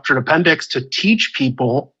a ruptured appendix to teach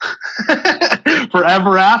people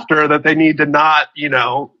forever after that they need to not,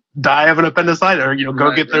 die of an appendicitis or,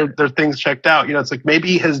 go get their things checked out. It's like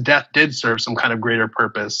maybe his death did serve some kind of greater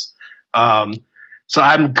purpose. So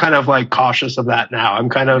I'm kind of like cautious of that now. I'm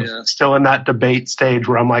kind of still in that debate stage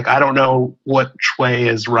where I'm like, I don't know which way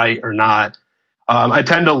is right or not. I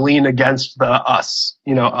tend to lean against the us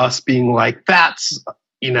being like, that's,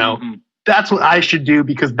 that's what I should do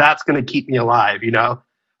because that's going to keep me alive.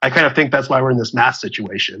 I kind of think that's why we're in this mask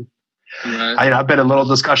situation. Right. I've been in little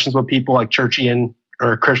discussions with people like churchian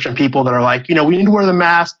or Christian people that are like, we need to wear the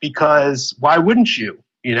mask because why wouldn't you?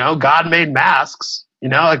 God made masks,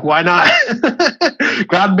 like why not?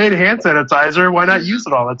 God made hand sanitizer. Why not use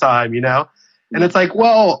it all the time? And it's like,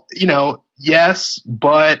 well, yes,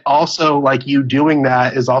 but also like you doing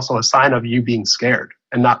that is also a sign of you being scared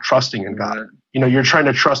and not trusting in God. You're trying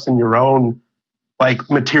to trust in your own like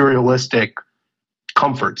materialistic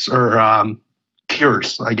comforts or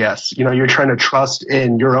cures, I guess. You're trying to trust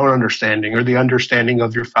in your own understanding or the understanding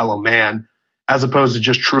of your fellow man, as opposed to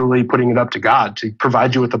just truly putting it up to God to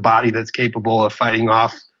provide you with a body that's capable of fighting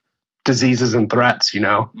off diseases and threats,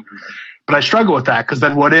 But I struggle with that because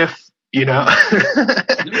then what if,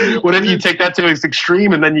 what if you take that to its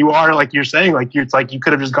extreme and then you are, like you're saying, like it's like you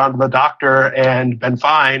could have just gone to the doctor and been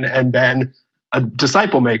fine and been a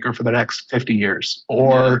disciple maker for the next 50 years?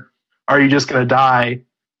 Or are you just going to die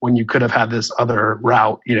when you could have had this other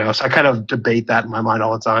route? So I kind of debate that in my mind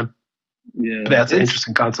all the time. Yeah, that's an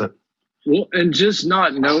interesting concept. Well, and just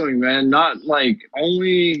not knowing, man, not like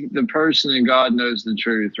only the person in God knows the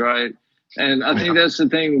truth, right? And I think that's the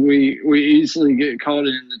thing we easily get caught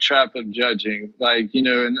in the trap of judging. Like,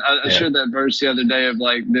 and I shared that verse the other day of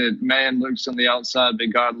like that man looks on the outside,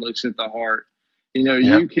 but God looks at the heart. You know,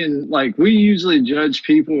 Yep. you can, like, we usually judge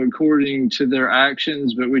people according to their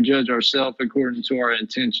actions, but we judge ourselves according to our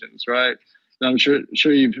intentions, right? And I'm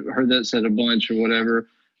sure you've heard that said a bunch or whatever.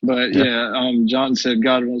 But Yep. yeah, John said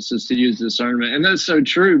God wants us to use discernment, and that's so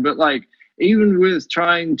true. But like, even with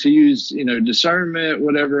trying to use, you know, discernment,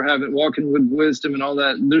 whatever, walking with wisdom and all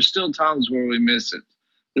that, there's still times where we miss it.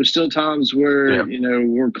 There's still times where, Yep. you know,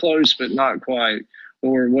 we're close but not quite,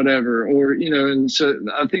 or whatever, or, you know. And so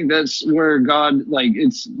I think that's where God, like,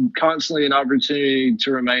 it's constantly an opportunity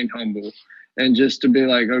to remain humble and just to be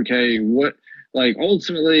like, okay, what, like,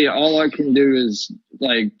 ultimately all I can do is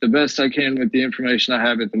like the best I can with the information I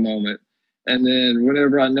have at the moment. And then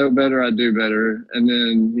whenever I know better, I do better. And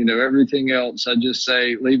then, you know, everything else, I just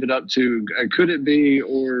say, leave it up to, could it be,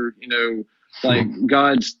 or, you know, like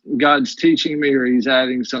God's teaching me, or he's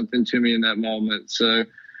adding something to me in that moment. So,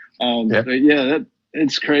 Yep. but yeah,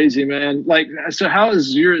 it's crazy, man. Like, so how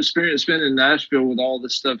has your experience been in Nashville with all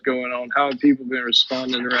this stuff going on? How have people been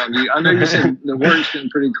responding around you? I know you said the work's been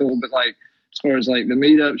pretty cool, but like, as far as like the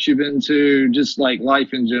meetups you've been to, just like life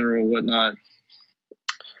in general, whatnot.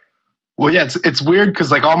 Well, yeah, it's weird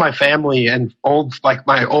because like all my family and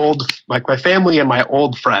my family and my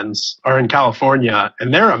old friends are in California,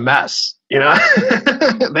 and they're a mess. You know,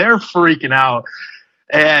 they're freaking out.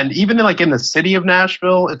 And even in the city of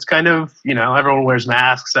Nashville, it's kind of, you know, everyone wears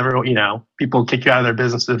masks. Everyone, you know, people kick you out of their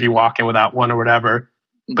businesses if you walk in without one or whatever.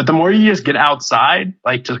 But the more you just get outside,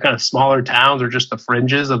 like to kind of smaller towns or just the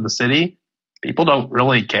fringes of the city, people don't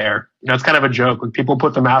really care. You know, it's kind of a joke. When people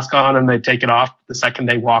put the mask on and they take it off the second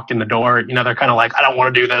they walk in the door, you know, they're kind of like, I don't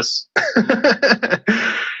want to do this.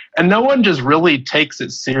 And no one just really takes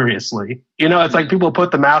it seriously. You know, it's like people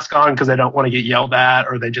put the mask on because they don't want to get yelled at,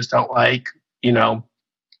 or they just don't like, you know,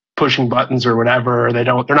 pushing buttons or whatever, or they're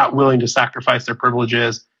not willing to sacrifice their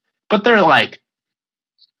privileges. But they're like,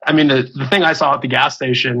 I mean, the thing I saw at the gas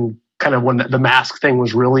station, kind of when the mask thing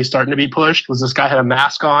was really starting to be pushed, was this guy had a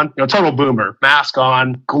mask on, you know, total boomer, mask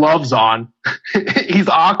on, gloves on. He's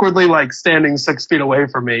awkwardly like standing 6 feet away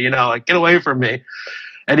from me, you know, like, get away from me.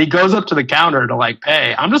 And he goes up to the counter to like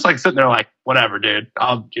pay. I'm just like sitting there like, whatever, dude.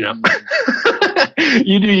 I'll, you know,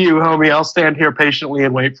 you do you, homie. I'll stand here patiently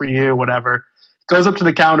and wait for you, whatever. Goes up to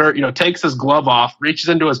the counter, you know, takes his glove off, reaches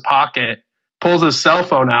into his pocket, pulls his cell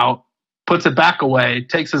phone out, puts it back away,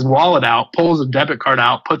 takes his wallet out, pulls a debit card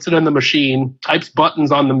out, puts it in the machine, types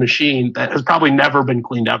buttons on the machine that has probably never been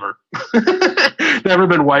cleaned ever. Never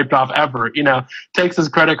been wiped off ever, you know, takes his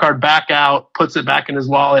credit card back out, puts it back in his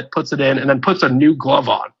wallet, puts it in, and then puts a new glove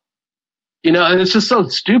on. You know, and it's just so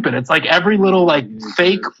stupid. It's like every little like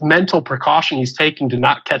fake mental precaution he's taking to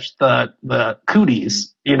not catch the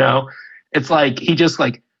cooties, you know. It's like he just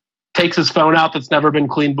like takes his phone out that's never been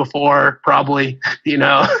cleaned before, probably, you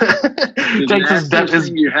know. Takes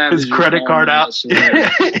his credit card out. Yeah.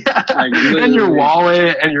 Like, and your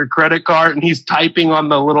wallet and your credit card, and he's typing on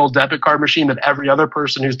the little debit card machine that every other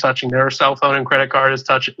person who's touching their cell phone and credit card is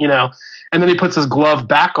touching, you know. And then he puts his glove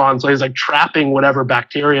back on, so he's like trapping whatever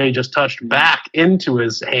bacteria he just touched back into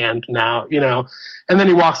his hand now, you know. And then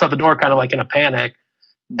he walks out the door kind of like in a panic.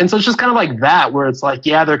 And so it's just kind of like that, where it's like,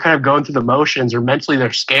 yeah, they're kind of going through the motions, or mentally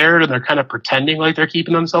they're scared and they're kind of pretending like they're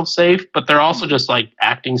keeping themselves safe, but they're also just like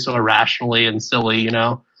acting so irrationally and silly, you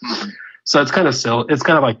know? So it's kind of silly. It's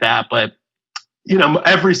kind of like that. But, you know,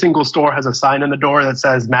 every single store has a sign in the door that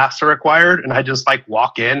says masks are required. And I just like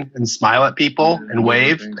walk in and smile at people and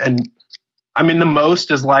wave. And I mean, the most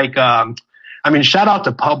is like, I mean, shout out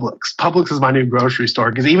to Publix. Publix is my new grocery store,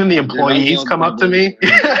 because even the employees come up to me.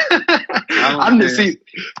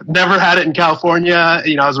 Never had it in California.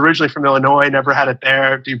 You know, I was originally from Illinois, never had it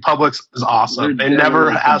there. Dude, Publix is awesome. They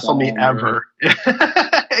never hassle me ever.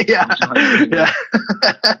 Yeah.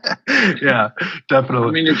 Yeah, definitely.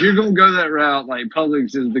 I mean, if you're going to go that route, like,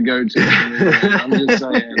 Publix is the go-to. I'm just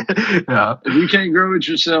saying. Yeah. If you can't grow it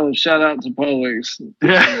yourself, shout out to Publix.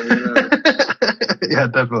 Yeah. Yeah,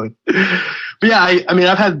 definitely. But yeah, I mean,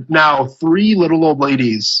 I've had now 3 little old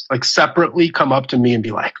ladies like separately come up to me and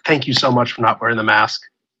be like, thank you so much for not wearing the mask,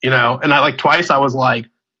 you know? And I like twice I was like,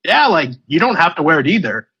 yeah, like you don't have to wear it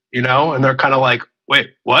either, you know? And they're kind of like,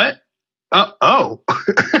 wait, what? Oh.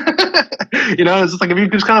 You know, it's just like, if you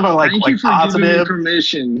just kind of like positive. Giving me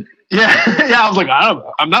permission. Yeah. Yeah. I was like, I don't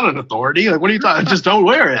know. I'm not an authority. Like, what are you talking? Just don't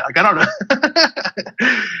wear it. Like, I don't know.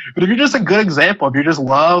 But if you're just a good example, if you just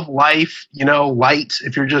love life, you know, light,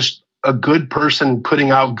 if you're just a good person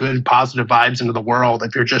putting out good positive vibes into the world,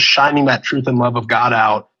 if you're just shining that truth and love of God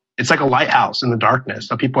out, it's like a lighthouse in the darkness.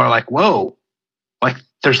 So people are like, whoa, like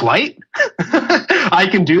there's light. I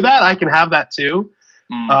can do that. I can have that too.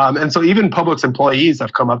 And so even Publix employees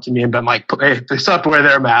have come up to me and been like, hey, they still have to wear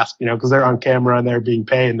their mask, you know, because they're on camera and they're being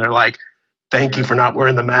paid. And they're like, thank you for not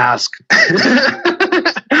wearing the mask.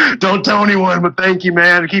 Don't tell anyone, but thank you,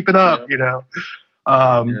 man. Keep it up, you know.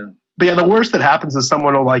 But yeah, the worst that happens is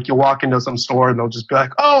someone will like, you'll walk into some store and they'll just be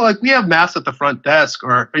like, oh, like we have masks at the front desk,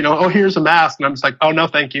 or, you know, oh, here's a mask. And I'm just like, oh, no,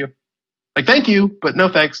 thank you. Like, thank you, but no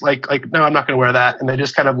thanks. Like, no, I'm not going to wear that. And they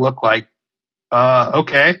just kind of look like,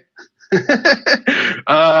 okay.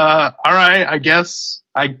 All right, I guess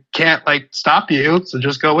I can't like stop you. So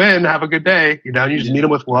just go in, have a good day. You know, you just meet them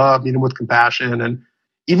with love, meet them with compassion. And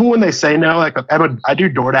even when they say no, like I do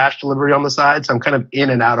DoorDash delivery on the side. So I'm kind of in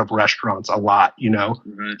and out of restaurants a lot, you know,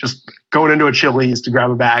 just going into a Chili's to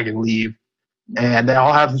grab a bag and leave. And they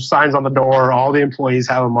all have signs on the door. All the employees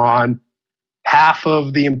have them on. Half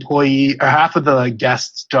of the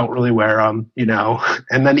guests don't really wear them, you know.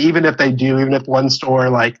 And then even if they do, even if one store,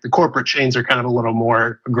 like the corporate chains are kind of a little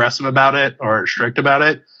more aggressive about it or strict about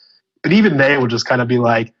it, but even they will just kind of be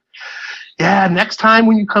like, yeah, next time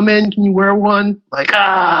when you come in, can you wear one? Like,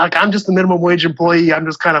 I'm just a minimum wage employee. I'm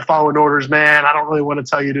just kind of following orders, man. I don't really want to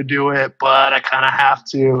tell you to do it, but I kind of have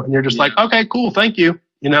to. And you're just like, okay, cool. Thank you.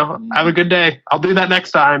 You know, have a good day. I'll do that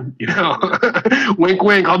next time. You know, wink,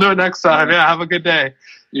 wink. I'll do it next time. Yeah, have a good day.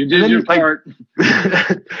 You did your part.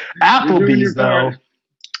 Applebee's, though.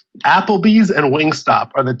 Applebee's and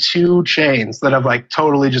Wingstop are the two chains that have like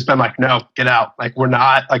totally just been like, no, get out. Like, we're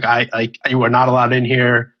not, you are not allowed in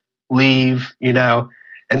here. Leave, you know.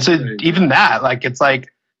 And so even that, like, it's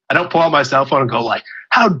like, I don't pull out my cell phone and go like,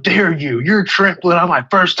 how dare you? You're trampling on my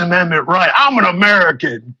First Amendment right. I'm an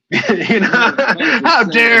American. You know, how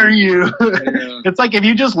dare you? It's like if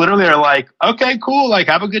you just literally are like, okay, cool, like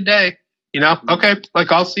have a good day. You know, okay,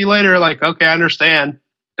 like I'll see you later. Like, okay, I understand.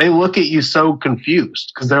 They look at you so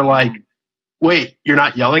confused because they're like, wait, you're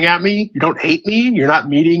not yelling at me? You don't hate me? You're not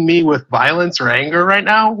meeting me with violence or anger right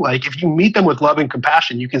now? Like if you meet them with love and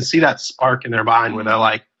compassion, you can see that spark in their mind where they're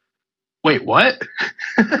like, wait, what?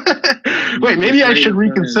 Wait, maybe I should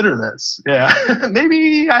reconsider this. Yeah,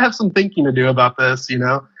 maybe I have some thinking to do about this, you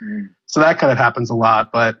know? So that kind of happens a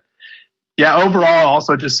lot. But yeah, overall,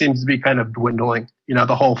 also just seems to be kind of dwindling, you know,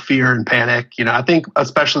 the whole fear and panic. You know, I think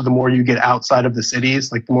especially the more you get outside of the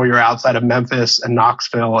cities, like the more you're outside of Memphis and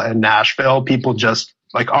Knoxville and Nashville, people just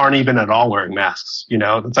like aren't even at all wearing masks. You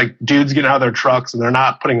know, it's like dudes getting out of their trucks and they're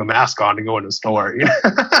not putting a mask on to go in a store, you know?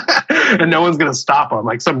 And no one's going to stop them.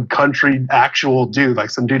 Like some country actual dude, like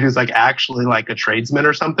some dude who's like actually like a tradesman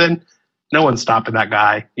or something. No one's stopping that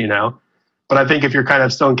guy, you know? But I think if you're kind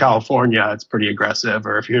of still in California, it's pretty aggressive.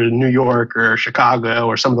 Or if you're in New York or Chicago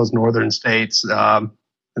or some of those northern states,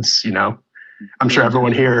 it's, you know, I'm sure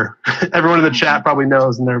everyone here, everyone in the chat probably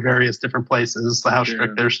knows in their various different places how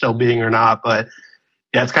strict they're still being or not. But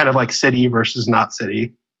yeah, it's kind of like city versus not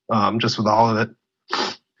city, just with all of it.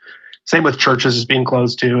 Same with churches is being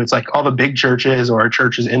closed too. It's like all the big churches or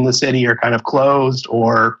churches in the city are kind of closed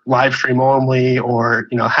or live stream only or,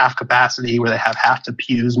 you know, half capacity where they have half the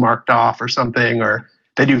pews marked off or something, or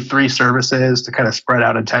they do 3 services to kind of spread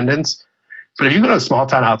out attendance. But if you go to a small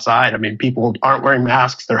town outside, I mean, people aren't wearing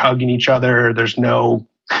masks. They're hugging each other. There's no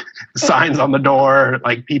signs on the door.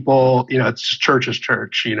 Like people, you know, it's just church is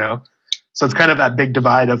church, you know. So it's kind of that big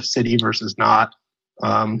divide of city versus not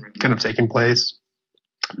kind of taking place.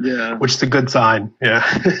 Yeah, which is a good sign. Yeah,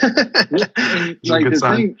 like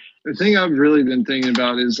the thing I've really been thinking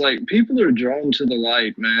about is like people are drawn to the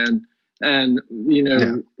light, man, and you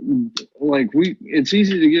know, like it's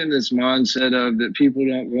easy to get in this mindset of that people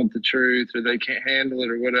don't want the truth or they can't handle it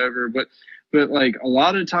or whatever, but like a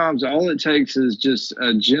lot of times all it takes is just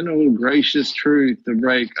a gentle, gracious truth to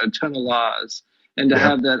break a ton of lies. And to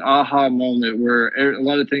have that aha moment where a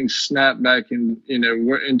lot of things snap back and, you know,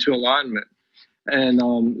 we're into alignment.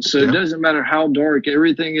 And so it doesn't matter how dark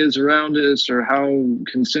everything is around us or how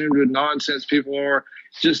consumed with nonsense people are,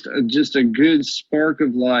 just a good spark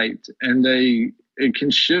of light. And it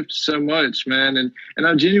can shift so much, man. And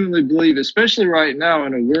I genuinely believe, especially right now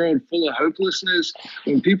in a world full of hopelessness,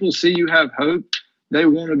 when people see you have hope, they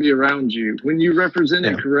want to be around you. When you represent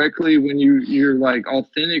it correctly, when you're like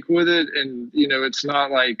authentic with it, and you know it's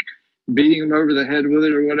not like beating them over the head with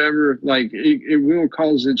it or whatever, like it will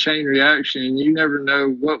cause a chain reaction, and you never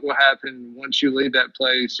know what will happen once you leave that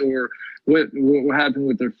place, or what will happen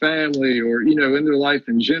with their family, or you know, in their life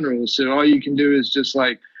in general. So all you can do is just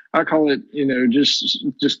like, I call it, you know,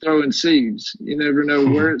 just throwing seeds. You never know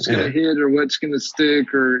where it's going to hit or what's going to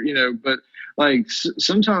stick, or you know, but like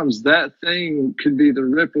sometimes that thing could be the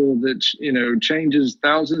ripple that, you know, changes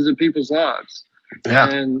thousands of people's lives.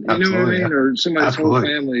 And you know what I mean? Or somebody's whole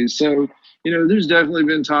family. So there's definitely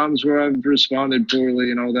been times where I've responded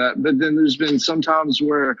poorly and all that, but then there's been some times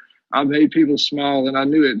where I made people smile and I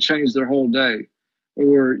knew it changed their whole day,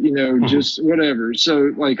 or just whatever.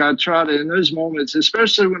 So like I try to, in those moments,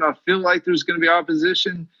 especially when I feel like there's going to be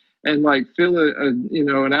opposition and like feel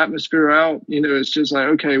an atmosphere out, it's just like,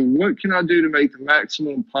 okay, what can I do to make the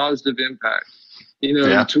maximum positive impact?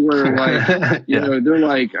 To where like, they're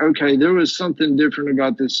like, okay, there was something different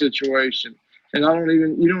about this situation. And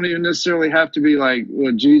you don't even necessarily have to be like,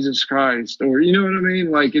 well, Jesus Christ, or you know what I mean?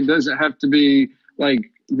 Like, it doesn't have to be like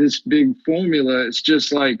this big formula. It's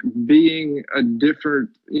just like being a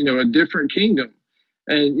different kingdom.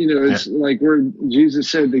 And, it's like where Jesus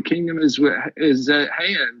said, the kingdom is at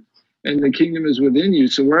hand and the kingdom is within you.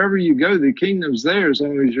 So wherever you go, the kingdom's there as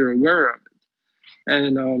long as you're aware of it.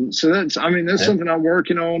 And so that's something I'm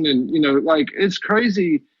working on. And, like, it's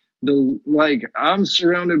crazy. I'm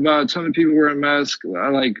surrounded by a ton of people wearing masks.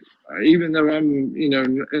 Like, even though I'm,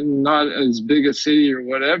 in not as big a city or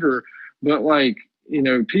whatever, but like,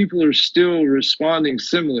 people are still responding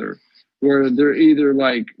similar, where they're either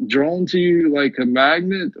like drawn to you like a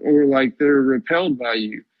magnet or like they're repelled by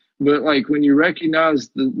you. But like when you recognize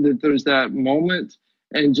that there's that moment,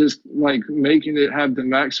 and just like making it have the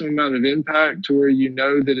maximum amount of impact to where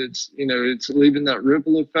that it's leaving that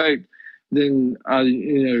ripple effect, then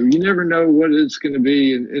you never know what it's going to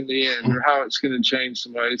be in the end, or how it's going to change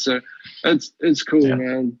somebody. So it's cool,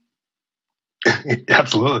 man.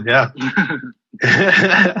 Absolutely, yeah.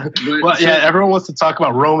 Everyone wants to talk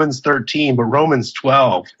about Romans 13, but Romans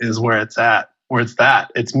 12 is where it's at.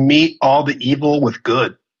 It's meet all the evil with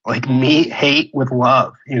good, like meet hate with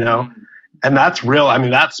love, And that's real. I mean,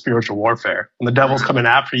 that's spiritual warfare. When the devil's coming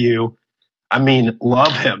after you,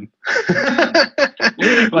 love him.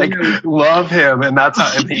 Love him. And that's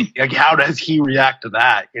how does he react to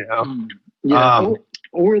that, Yeah.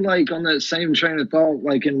 Or like on that same train of thought,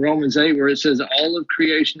 like in Romans 8, where it says all of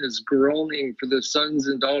creation is groaning for the sons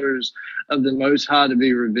and daughters of the Most High to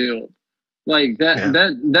be revealed. Like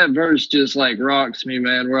that verse just like rocks me,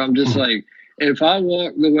 man, where I'm just like, if I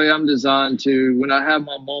walk the way I'm designed to, when I have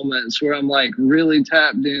my moments where I'm like really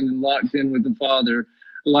tapped in and locked in with the Father,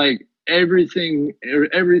 like everything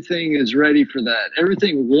is ready for that.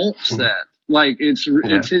 Everything wants that. Like it's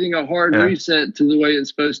hitting a hard reset to the way it's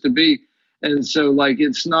supposed to be. And so like,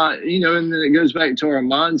 it's not, and then it goes back to our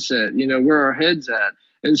mindset, where our head's at.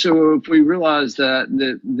 And so if we realize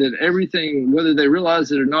that everything, whether they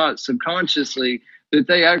realize it or not, subconsciously, that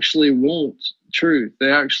they actually want truth,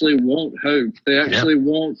 they actually want hope, they actually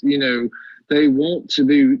want, they want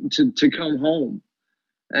to come home.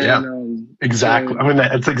 And, exactly.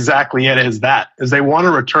 That's exactly it. Is they want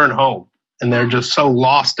to return home, and they're just so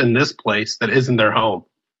lost in this place that isn't their home.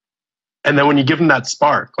 And then when you give them that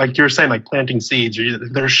spark, like you're saying, like planting seeds,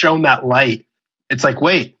 they're shown that light. It's like,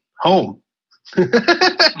 wait, home. Maybe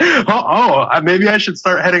I should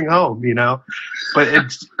start heading home,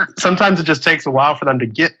 But sometimes it just takes a while for them to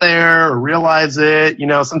get there or realize it.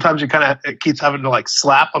 Sometimes it keeps having to like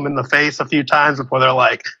slap them in the face a few times before they're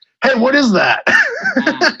like, hey, what is that?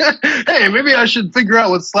 Hey, maybe I should figure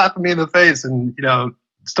out what's slapping me in the face and,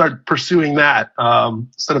 start pursuing that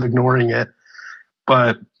instead of ignoring it.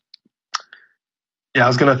 But yeah, I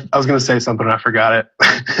was gonna say something and I forgot it.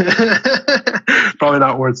 Probably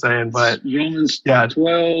not worth saying, but Romans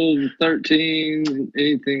 12, 13,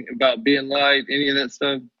 anything about being light, any of that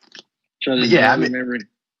stuff. Try to memory.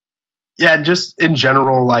 Yeah, just in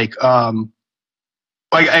general, I guess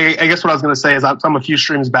what I was gonna say is I'm a few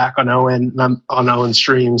streams back on Owen, and I'm on Owen's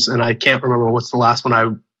streams, and I can't remember what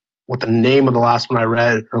the name of the last one I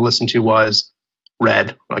read or listened to was.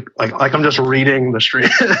 Read like I'm just reading the stream.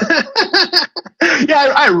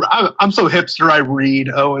 Yeah, I'm so hipster. I read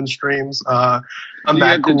Owen streams. I'm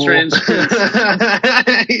that cool.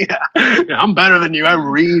 Yeah, I'm better than you. I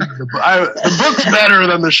read the book's better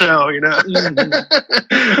than the show.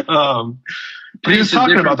 But he was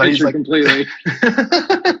talking about that. He's like completely.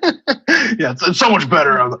 Yeah, it's so much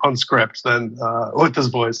better on script than with his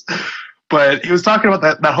voice. But he was talking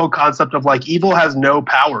about that whole concept of like evil has no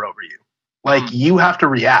power over you. Like you have to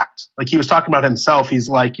react. Like he was talking about himself. He's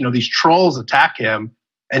like, these trolls attack him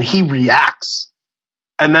and he reacts.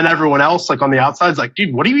 And then everyone else like on the outside is like,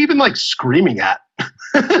 dude, what are you even like screaming at?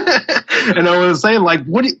 And I was saying like,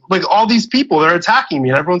 all these people, they're attacking me.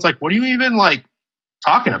 And everyone's like, what are you even like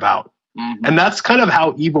talking about? Mm-hmm. And that's kind of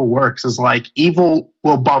how evil works, is like evil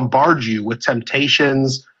will bombard you with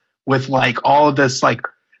temptations, with like all of this like,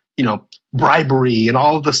 bribery and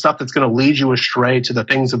all of the stuff that's going to lead you astray to the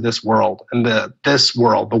things of this world and the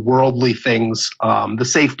worldly things, the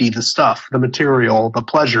safety, the stuff, the material, the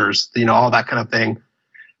pleasures, all that kind of thing.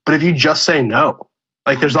 But if you just say no,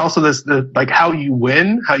 like there's also like how you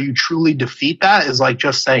win, how you truly defeat that is like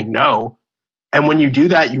just saying no. And when you do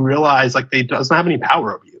that, you realize like they doesn't have any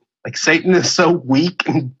power over you. Like Satan is so weak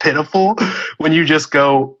and pitiful when you just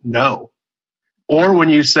go no. Or when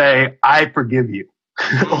you say, I forgive you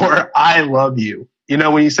or I love you. You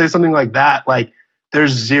know, when you say something like that, like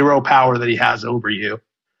there's zero power that he has over you.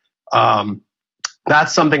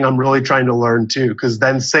 That's something I'm really trying to learn too, because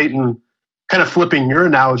then Satan, kind of flipping your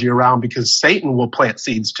analogy around, because Satan will plant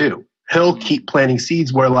seeds too. He'll keep planting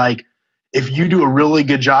seeds where like, if you do a really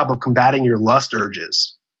good job of combating your lust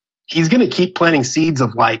urges, he's going to keep planting seeds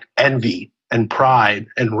of like envy and pride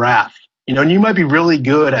and wrath. You know, and you might be really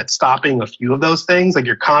good at stopping a few of those things. Like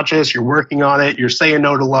you're conscious, you're working on it, you're saying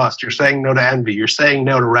no to lust, you're saying no to envy, you're saying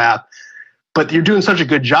no to wrath. But you're doing such a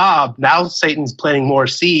good job. Now Satan's planting more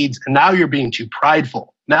seeds, and now you're being too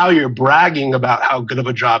prideful. Now you're bragging about how good of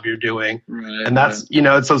a job you're doing. Right, and that's, you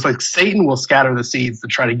know, it's like Satan will scatter the seeds to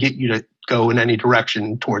try to get you to go in any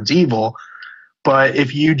direction towards evil. But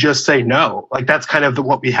if you just say no, like that's kind of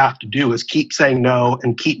what we have to do, is keep saying no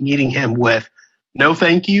and keep meeting him with no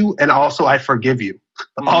thank you, and also I forgive you.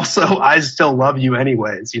 Also, I still love you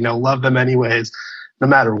anyways, you know, love them anyways, no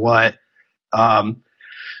matter what.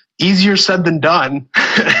 Easier said than done.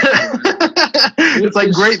 It's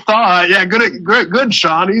like great thought. Yeah, good,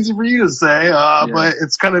 Sean. Easy for you to say, but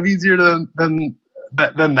it's kind of easier than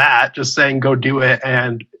that. Just saying go do it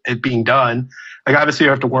and it being done. Like obviously you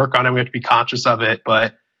have to work on it. We have to be conscious of it,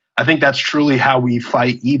 but I think that's truly how we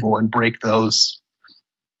fight evil and break those.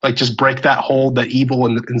 Like just break that hold that evil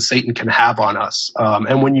and Satan can have on us.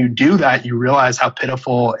 And when you do that, you realize how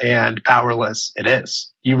pitiful and powerless it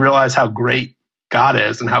is. You realize how great God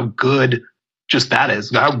is and how good just that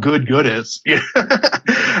is, how good is.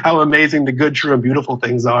 How amazing the good, true, and beautiful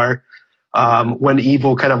things are when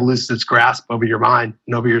evil kind of loses its grasp over your mind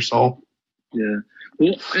and over your soul. Yeah.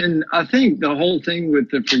 Well, and I think the whole thing with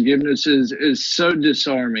the forgiveness is so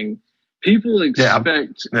disarming. People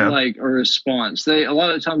expect like a response. A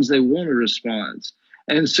lot of times they want a response.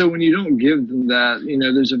 And so when you don't give them that, you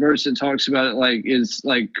know, there's a verse that talks about it like it's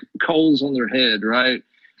like coals on their head, right?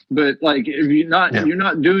 But like if you're not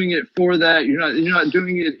doing it for that, you're not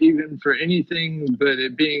doing it even for anything but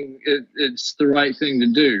it's the right thing to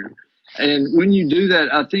do. And when you do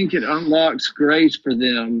that, I think it unlocks grace for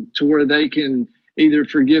them to where they can either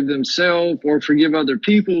forgive themselves or forgive other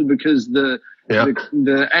people, because the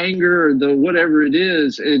anger or the whatever it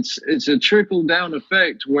is, it's a trickle down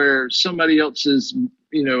effect where somebody else has,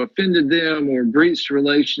 you know, offended them or breached a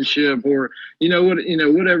relationship or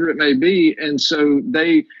whatever it may be, and so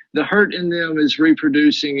the hurt in them is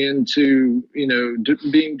reproducing into, you know,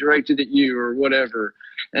 being directed at you or whatever.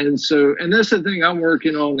 And that's the thing I'm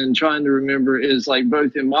working on and trying to remember is like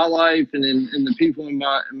both in my life and in the people in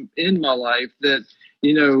my life that,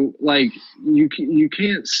 you know, like you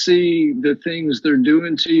can't see the things they're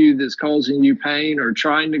doing to you that's causing you pain or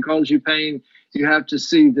trying to cause you pain. You have to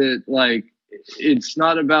see that like it's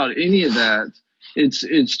not about any of that.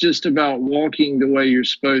 It's just about walking the way you're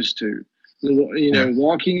supposed to. You know,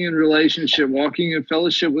 walking in relationship, walking in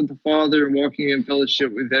fellowship with the Father, and walking in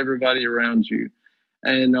fellowship with everybody around you.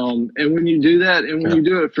 And when you do that, and when you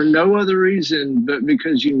do it for no other reason but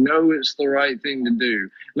because you know it's the right thing to do,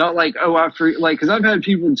 not like, because I've had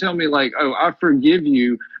people tell me like, oh, I forgive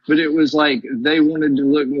you, but it was like they wanted to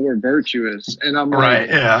look more virtuous, and I'm like,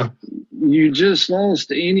 you just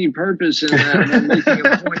lost any purpose in that and making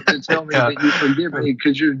a point to tell me that you forgive me,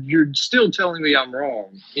 because you're still telling me I'm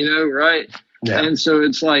wrong, you know, right? Yeah. And so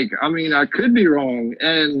it's like, I mean, I could be wrong,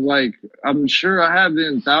 and like I'm sure I have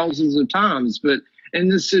been thousands of times, but in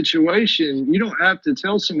this situation, you don't have to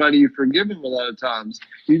tell somebody you forgive them a lot of times.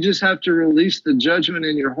 You just have to release the judgment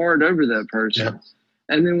in your heart over that person. Yeah.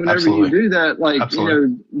 And then whenever you do that, like, you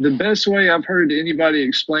know, the best way I've heard anybody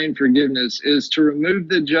explain forgiveness is to remove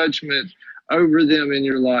the judgment over them in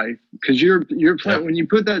your life. Because when you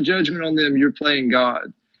put that judgment on them, you're playing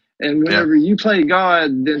God. And whenever you play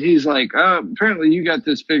God, then he's like, oh, apparently you got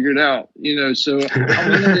this figured out, you know, so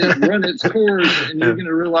I'm going to let it run its course, and you're going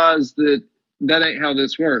to realize that ain't how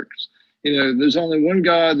this works. You know, there's only one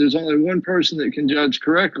God, there's only one person that can judge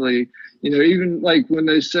correctly. You know, even like when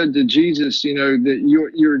they said to Jesus, you know,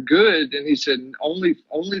 that you're good, and he said, only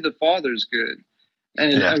the Father's good.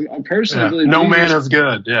 And I personally believe no man is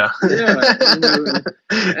good. Yeah. You know,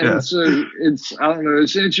 and so it's, I don't know,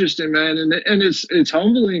 it's interesting, man. And it's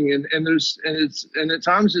humbling and at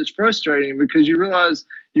times it's frustrating because you realize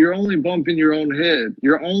you're only bumping your own head.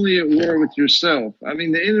 You're only at war with yourself. I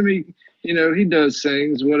mean, the enemy, you know, he does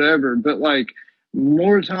things, whatever, but like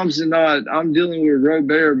more times than not, I'm dealing with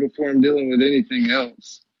Robert before I'm dealing with anything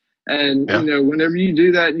else. And, Yeah. you know, whenever you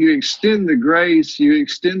do that, you extend the grace, you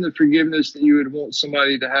extend the forgiveness that you would want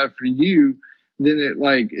somebody to have for you, then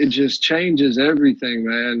it just changes everything,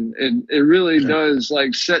 man. It really does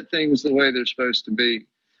like set things the way they're supposed to be.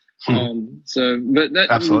 But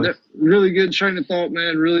Absolutely. that really good train of thought,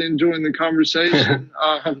 man. Really enjoying the conversation.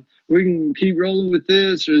 We can keep rolling with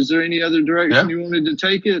this, or is there any other direction you wanted to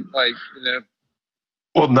take it? Like, you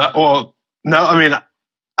know. No. I mean,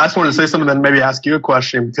 I just wanted to say something, then maybe ask you a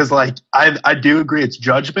question, because like I do agree it's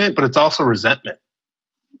judgment, but it's also resentment.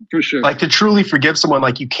 For sure. Like to truly forgive someone,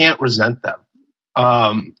 like you can't resent them.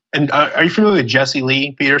 And are you familiar with Jesse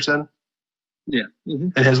Lee Peterson? Yeah.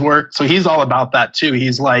 And his work? So he's all about that too.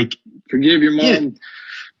 He's like, forgive your mom.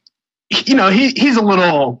 You know, he's a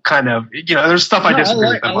little kind of, you know, there's stuff I disagree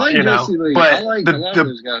with him I like on, you know, Jesse Lee. but I like a lot of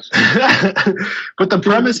those guys. But the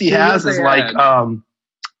premise he has is like,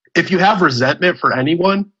 if you have resentment for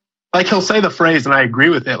anyone, like he'll say the phrase, and I agree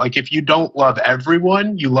with it. Like, if you don't love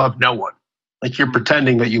everyone, you love no one. Like you're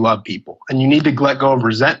pretending that you love people, and you need to let go of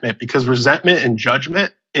resentment, because resentment and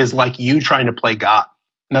judgment is like you trying to play God.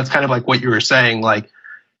 And that's kind of like what you were saying. Like,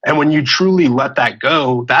 and when you truly let that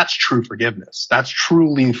go, that's true forgiveness. That's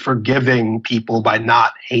truly forgiving people by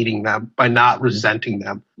not hating them, by not resenting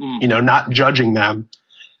them, you know, not judging them.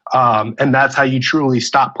 And that's how you truly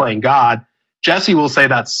stop playing God. Jesse will say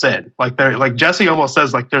that's sin. Like Jesse almost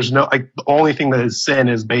says like there's no, like the only thing that is sin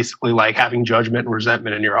is basically like having judgment and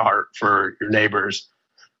resentment in your heart for your neighbors.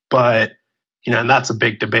 But, you know, and that's a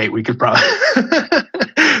big debate. We could probably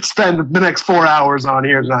spend the next 4 hours on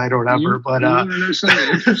here tonight or whatever. You want to know something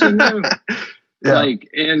interesting though? Yeah. Like,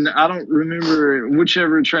 and I don't remember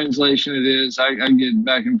whichever translation it is. I get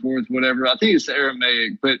back and forth, whatever. I think it's the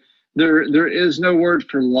Aramaic, but there is no word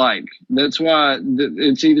for like. That's why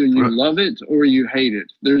it's either you love it or you hate it.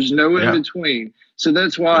 There's no in between. So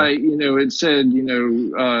that's why, you know, it said, you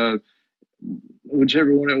know,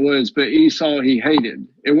 whichever one it was, but Esau he hated.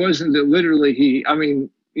 It wasn't that literally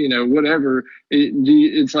you know, whatever.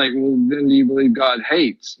 It's like, well, then do you believe God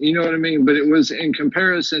hates? You know what I mean? But it was in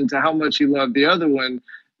comparison to how much he loved the other one.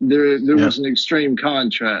 There was an extreme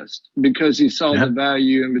contrast because he saw the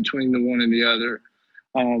value in between the one and the other.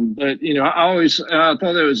 But you know, I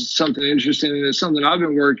thought that was something interesting, and it's something I've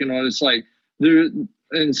been working on. It's like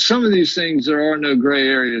in some of these things there are no gray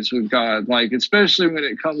areas with God, like especially when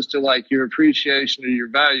it comes to like your appreciation or your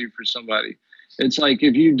value for somebody. It's like,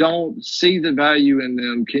 if you don't see the value in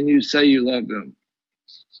them, can you say you love them?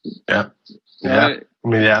 Yeah. Right? I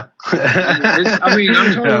mean, yeah.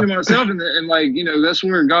 I'm talking to myself, and like, you know, that's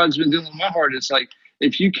where God's been dealing with my heart. It's like,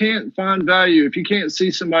 if you can't find value, if you can't see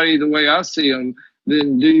somebody the way I see them,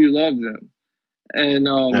 then do you love them? And,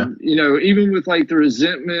 you know, even with like the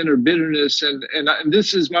resentment or bitterness, and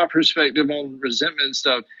this is my perspective on resentment and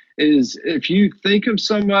stuff, is if you think of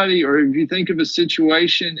somebody or if you think of a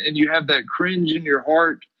situation and you have that cringe in your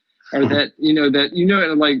heart, or that,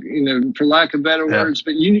 like, you know, for lack of better words,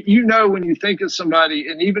 but you know, when you think of somebody,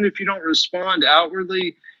 and even if you don't respond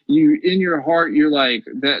outwardly, you, in your heart, you're like,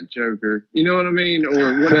 that joker, you know what I mean?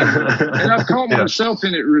 Or whatever. And I've caught myself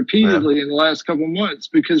in it repeatedly in the last couple of months,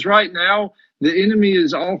 because right now the enemy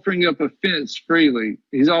is offering up offense freely.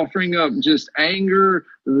 He's offering up just anger,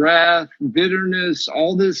 wrath, bitterness,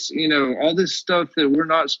 all this, you know, all this stuff that we're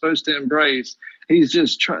not supposed to embrace. He's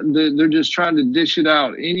just they're just trying to dish it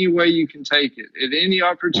out any way you can take it, at any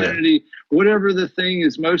opportunity, whatever the thing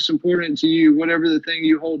is most important to you, whatever the thing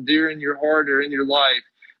you hold dear in your heart or in your life.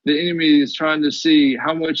 The enemy is trying to see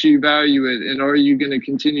how much you value it, and are you going to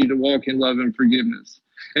continue to walk in love and forgiveness?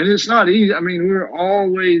 And it's not easy. I mean,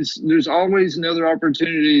 there's always another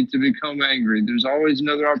opportunity to become angry. There's always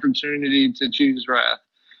another opportunity to choose wrath.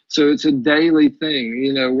 So it's a daily thing,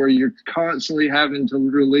 you know, where you're constantly having to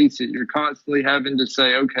release it. You're constantly having to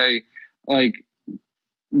say, okay, like,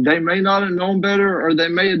 they may not have known better, or they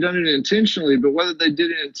may have done it intentionally, but whether they did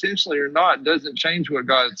it intentionally or not doesn't change what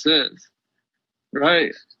God says.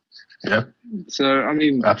 Right? Yeah. So, I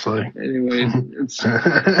mean, absolutely. Anyway, it's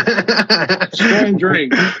strong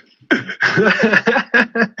drink.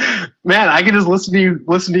 Man, I can just listen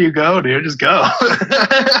to you go, dude. Just go.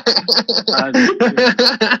 I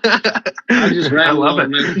just I love it.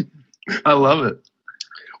 Man. I love it.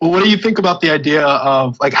 Well, what do you think about the idea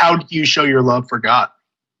of, like, how do you show your love for God?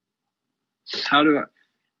 How do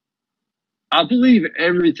I believe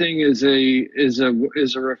everything is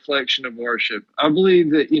a reflection of worship. I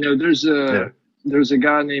believe that, you know, there's a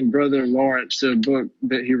guy named Brother Lawrence, a book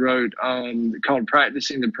that he wrote called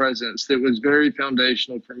Practicing the Presence, that was very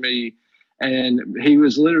foundational for me. And he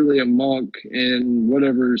was literally a monk in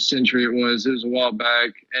whatever century it was. It was a while back.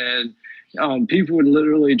 And people would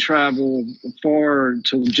literally travel far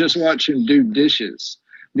to just watch him do dishes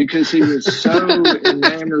because he was so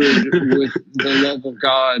enamored with the love of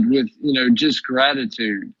God, with, just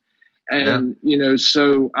gratitude. And,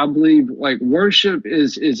 so I believe like worship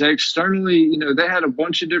is externally, they had a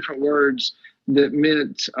bunch of different words that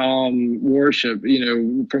meant worship,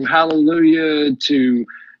 from hallelujah to,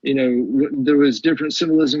 there was different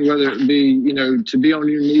symbolism, whether it be, to be on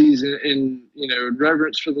your knees in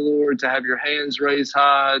reverence for the Lord, to have your hands raised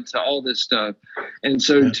high, to all this stuff. And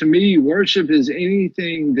so to me, worship is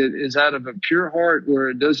anything that is out of a pure heart, where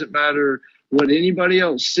it doesn't matter what anybody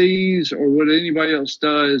else sees or what anybody else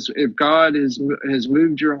does. If God has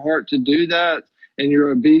moved your heart to do that and you're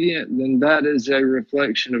obedient, then that is a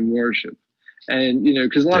reflection of worship. And,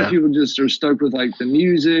 because a lot of people just are stoked with like the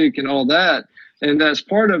music and all that. And that's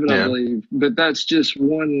part of it, I believe. But that's just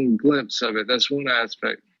one glimpse of it. That's one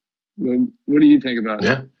aspect. Well, what do you think about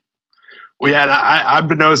it? Well, yeah, and I've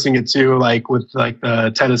been noticing it too, like with like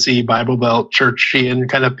the Tennessee Bible Belt churchian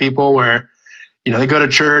kind of people, where they go to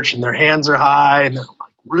church and their hands are high and they're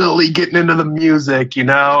like really getting into the music,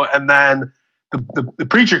 and then the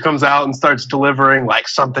preacher comes out and starts delivering like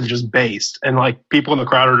something just based, and like people in the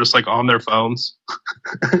crowd are just like on their phones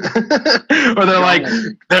or they're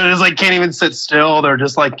just like can't even sit still. They're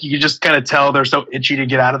just like, you just kind of tell they're so itchy to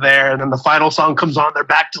get out of there. And then the final song comes on, they're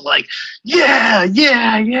back to like, yeah. And,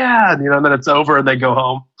 and then it's over and they go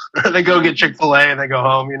home. They go get Chick-fil-A and they go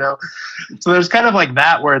home, So there's kind of like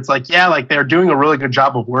that where it's like, like they're doing a really good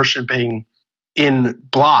job of worshiping in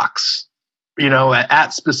blocks,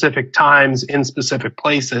 at specific times in specific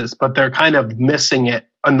places, but they're kind of missing it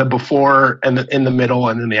on the before and in the middle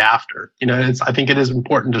and in the after. I think it is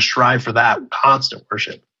important to strive for that constant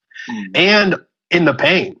worship. And in the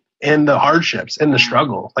pain, in the hardships, in the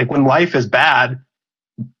struggle, like when life is bad,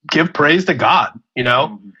 give praise to God,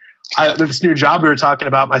 this new job we were talking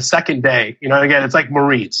about, my second day, again, it's like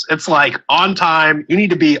Marines. It's like on time. You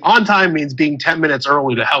need to be on time means being 10 minutes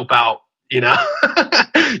early to help out,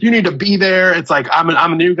 you need to be there. It's like, I'm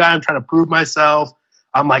a new guy. I'm trying to prove myself.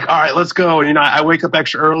 I'm like, all right, let's go. And, I wake up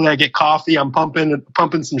extra early. I get coffee. I'm pumping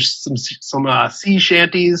some sea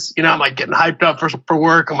shanties. I'm like getting hyped up for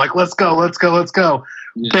work. I'm like, let's go.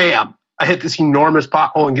 Yeah. Bam. I hit this enormous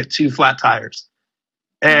pothole and get 2 flat tires.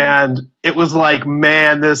 And it was like,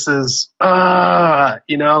 man, this is,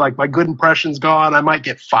 like my good impression's gone. I might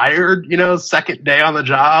get fired, second day on the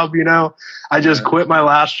job, I just quit my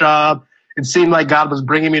last job. It seemed like God was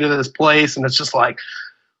bringing me to this place. And it's just like,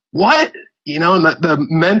 what? And the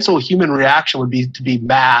mental human reaction would be to be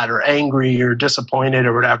mad or angry or disappointed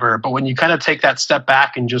or whatever. But when you kind of take that step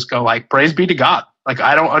back and just go like, praise be to God. Like,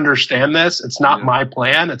 I don't understand this. It's not my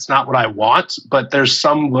plan. It's not what I want, but there's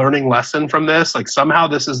some learning lesson from this. Like somehow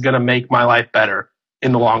this is going to make my life better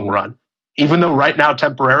in the long run. Even though right now,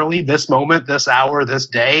 temporarily, this moment, this hour, this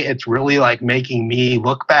day, it's really like making me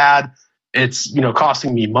look bad. It's,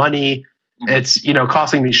 costing me money. It's,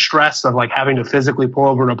 costing me stress of like having to physically pull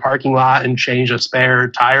over in a parking lot and change a spare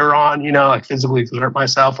tire on, like physically hurt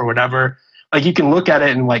myself or whatever. Like you can look at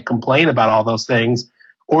it and like complain about all those things.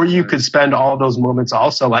 Or you could spend all those moments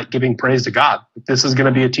also like giving praise to God. This is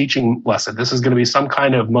going to be a teaching lesson. This is going to be some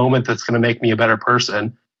kind of moment that's going to make me a better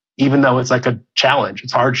person, even though it's like a challenge.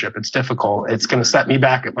 It's hardship. It's difficult. It's going to set me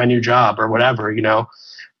back at my new job or whatever,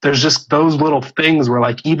 There's just those little things where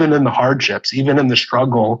like even in the hardships, even in the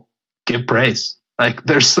struggle, give praise. Like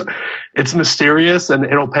it's mysterious and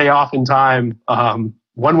it'll pay off in time,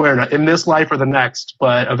 one way or another, in this life or the next.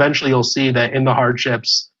 But eventually you'll see that in the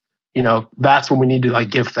hardships, that's when we need to like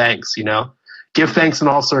give thanks, give thanks in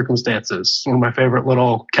all circumstances. One of my favorite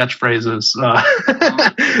little catchphrases,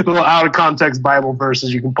 little out of context Bible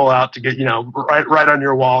verses you can pull out to get, right on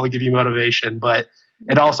your wall to give you motivation. But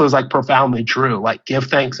it also is like profoundly true. Like give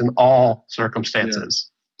thanks in all circumstances,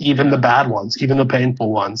 even the bad ones, even the painful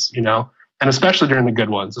ones, and especially during the good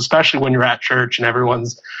ones, especially when you're at church and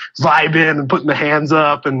everyone's vibing and putting the hands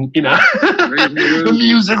up and, the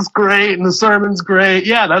music's great and the sermon's great.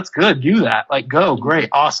 Yeah, that's good. Do that. Like, go. Great.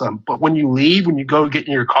 Awesome. But when you leave, when you go get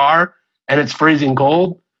in your car and it's freezing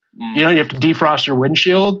cold, you have to defrost your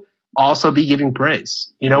windshield, also be giving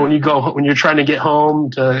praise. When you're trying to get home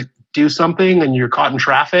to do something and you're caught in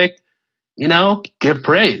traffic, give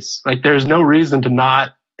praise. Like, there's no reason to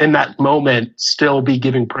not, in that moment, still be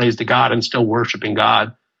giving praise to God and still worshiping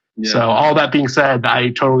God. Yeah. So all that being said, I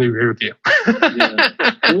totally agree with you.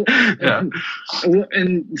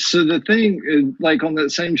 And so the thing is, like on that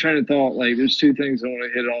same train of thought, like there's 2 things I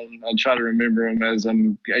want to hit on. I'll try to remember them as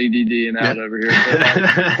I'm ADD and out over here.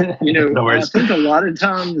 But, no worries. I think a lot of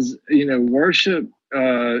times, worship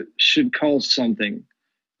should cost something.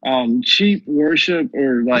 cheap worship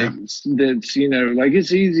or like that's, you know, like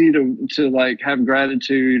it's easy to like have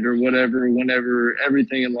gratitude or whatever whenever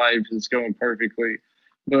everything in life is going perfectly,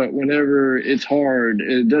 but whenever it's hard,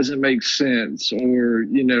 it doesn't make sense, or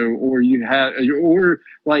you know, or you have, or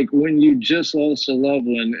like when you just lost a loved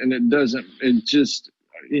one and it just,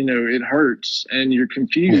 you know, it hurts and you're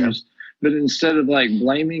confused. But instead of like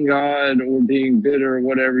blaming God or being bitter or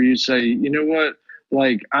whatever, you say, you know what,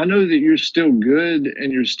 like I know that you're still good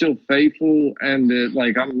and you're still faithful, and that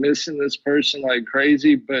like I'm missing this person like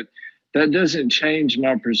crazy, but that doesn't change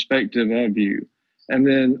my perspective of you. And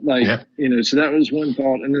then like, you know, so that was one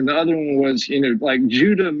thought. And then the other one was, you know, like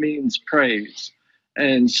Judah means praise.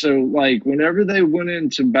 And so like whenever they went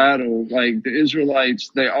into battle, like the Israelites,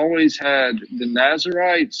 they always had the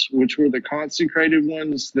Nazarites, which were the consecrated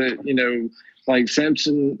ones that, you know, like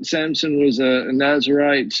Samson was a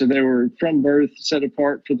Nazarite, so they were from birth set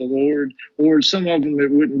apart for the Lord. Or some of them,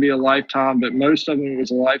 it wouldn't be a lifetime, but most of them it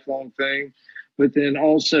was a lifelong thing. But then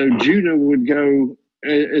also Judah would go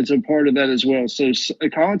as a part of that as well. So a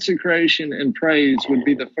consecration and praise would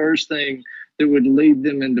be the first thing that would lead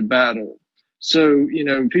them into battle. So, you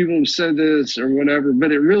know, people have said this or whatever,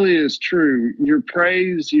 but it really is true. Your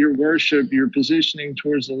praise, your worship, your positioning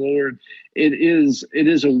towards the Lord, it is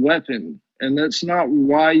a weapon. And that's not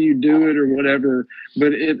why you do it or whatever,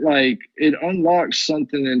 but it unlocks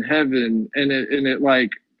something in heaven, and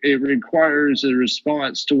it requires a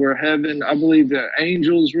response to where heaven, I believe that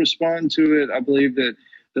angels respond to it. I believe that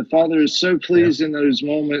the Father is so pleased in those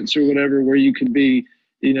moments or whatever, where you could be,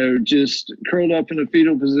 you know, just curled up in a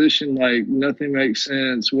fetal position, like nothing makes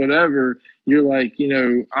sense, whatever. You're like, you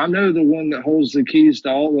know, I know the one that holds the keys to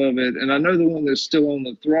all of it, and I know the one that's still on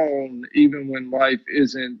the throne, even when life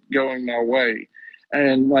isn't going my way.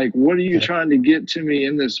 And like, what are you trying to get to me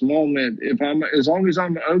in this moment? As long as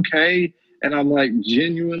I'm okay and I'm like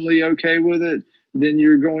genuinely okay with it, then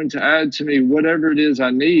you're going to add to me whatever it is I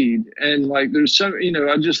need. And like, there's so, you know,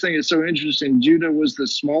 I just think it's so interesting. Judah was the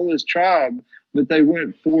smallest tribe, but they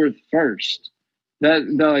went forth first. That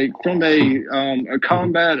like from a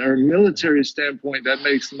combat or military standpoint, that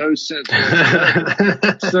makes no sense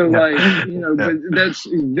whatsoever. So like, you know, but that's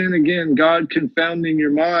then again God confounding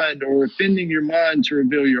your mind or offending your mind to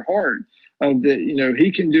reveal your heart. Of that, you know,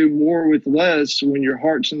 He can do more with less when your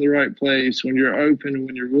heart's in the right place, when you're open,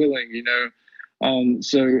 when you're willing, you know.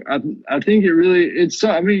 So I think it really,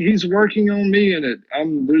 I mean, He's working on me in it.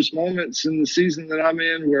 There's moments in the season that I'm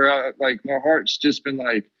in where my heart's just been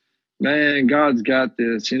like, man, God's got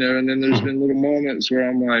this, you know. And then there's been little moments where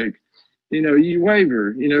I'm like, you know, you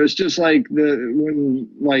waver. You know, it's just like when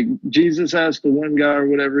like Jesus asked the one guy or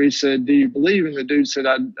whatever, he said, do you believe? And the dude said,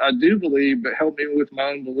 I do believe, but help me with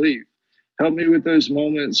my unbelief. Help me with those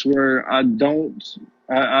moments where I don't,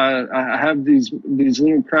 I have these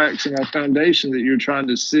little cracks in my foundation that you're trying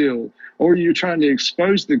to seal, or you're trying to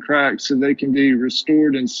expose the cracks so they can be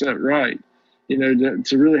restored and set right. You know,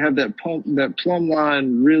 to really have that plumb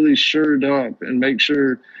line really shored up and make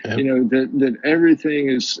sure, you know, that everything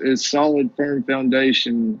is solid, firm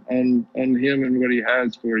foundation on Him and what He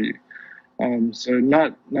has for you. So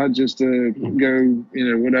not just to go, you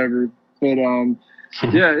know, whatever, but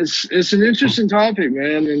yeah, it's an interesting topic,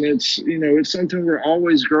 man, and it's, you know, it's something we're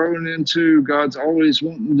always growing into. God's always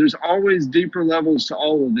wanting. There's always deeper levels to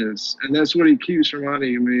all of this, and that's what He keeps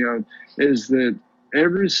reminding me of, is that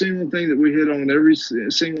every single thing that we hit on, every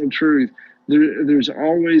single truth, there's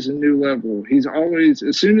always a new level. He's always,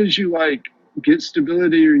 as soon as you like get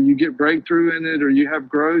stability or you get breakthrough in it or you have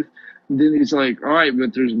growth, then He's like, all right,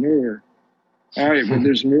 but there's more. All right, but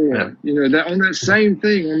there's more. Yeah. You know, that on that same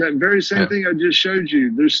thing, on that very same thing I just showed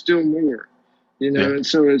you, there's still more. You know, and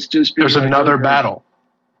so it's just there's like, another battle.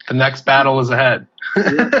 The next battle is ahead.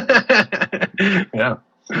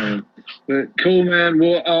 But cool, man.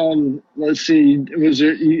 Well, let's see. Was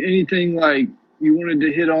there anything like you wanted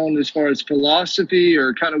to hit on as far as philosophy,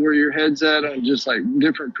 or kind of where your head's at on just like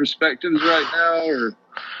different perspectives right now? Or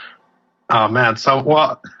oh man, so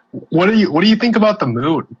what do you think about the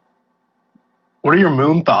moon? What are your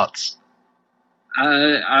moon thoughts?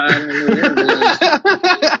 I don't know.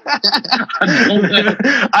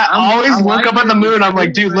 I always look up at the moon. I'm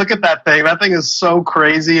like, dude, look at that thing. That thing is so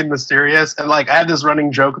crazy and mysterious. And like, I had this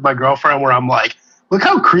running joke with my girlfriend where I'm like, look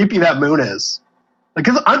how creepy that moon is. Like,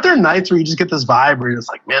 aren't there nights where you just get this vibe where you're just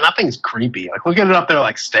like, man, that thing's creepy. Like, look at it up there,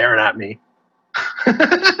 like staring at me.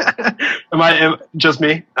 Just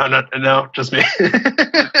me? No, just me.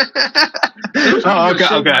 Oh, okay.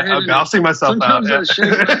 I'll see myself out. Sometimes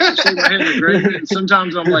I shake my head and agree, and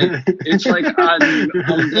sometimes I'm like, it's like I'm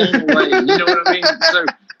blown away. You know what I mean? So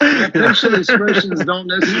My facial expressions don't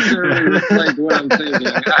necessarily reflect what I'm thinking.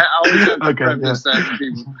 I always have to preface that to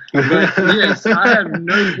people. But yes, I have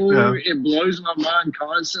no clue. Yeah. It blows my mind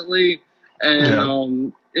constantly.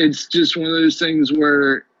 And it's just one of those things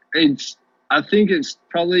where I think it's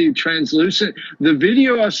probably translucent. The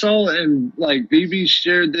video I saw, and like BB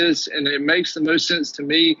shared this, and it makes the most sense to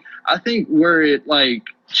me. I think where it like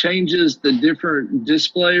changes the different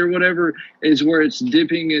display or whatever is where it's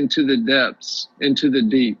dipping into the depths, into the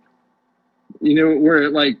deep. You know, where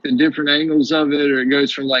it, like the different angles of it, or it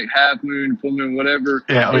goes from like half moon, full moon, whatever.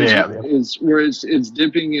 Is where it's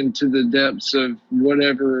dipping into the depths of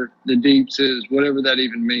whatever the deeps is, whatever that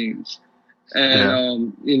even means.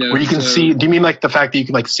 And you know, where you can see. Do you mean like the fact that you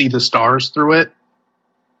can like see the stars through it,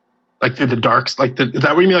 like through the darks? Like is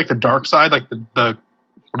that what you mean? Like the dark side, like the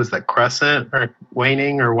what is that, crescent or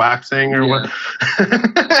waning or waxing or what?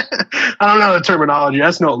 I don't know the terminology. I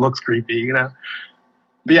just know it looks creepy, you know.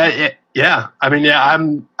 But yeah. I mean,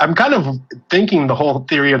 I'm kind of thinking the whole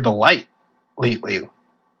theory of the light lately.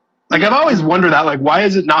 Like I've always wondered that, like, why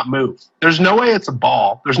does it not move? There's no way it's a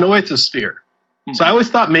ball. There's no way it's a sphere. So I always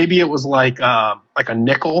thought maybe it was like a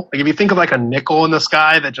nickel. Like if you think of like a nickel in the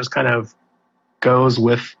sky that just kind of goes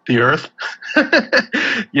with the Earth,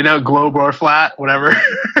 you know, globe or flat, whatever,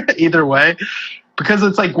 either way. Because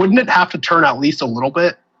it's like, wouldn't it have to turn at least a little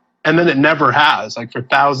bit? And then it never has. Like for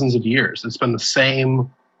thousands of years, it's been the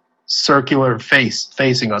same circular face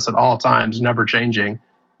facing us at all times, never changing.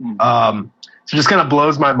 So it just kind of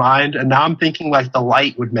blows my mind. And now I'm thinking like the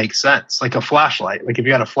light would make sense, like a flashlight. Like if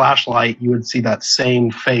you had a flashlight, you would see that same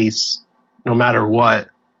face no matter what,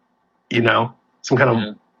 you know, some kind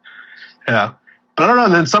of, yeah. But I don't know.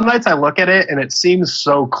 And then some nights I look at it and it seems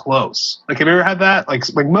so close. Like, have you ever had that? Like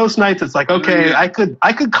most nights it's like, okay, I could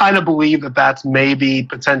kind of believe that that's maybe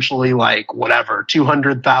potentially like whatever,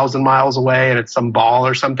 200,000 miles away and it's some ball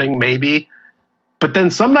or something, maybe. But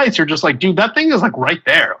then some nights you're just like, dude, that thing is like right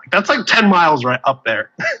there. Like that's like 10 miles right up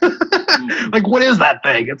there. Like, what is that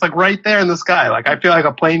thing? It's like right there in the sky. Like I feel like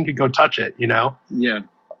a plane could go touch it, you know? Yeah.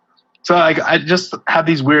 So like I just have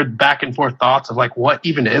these weird back and forth thoughts of like, what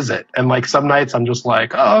even is it? And like some nights I'm just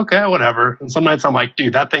like, oh, okay, whatever. And some nights I'm like,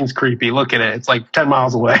 dude, that thing's creepy. Look at it. It's like 10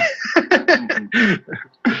 miles away.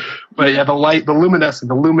 But yeah, the light, the luminescent,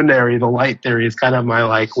 the luminary, the light theory is kind of my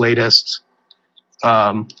like latest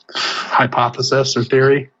hypothesis or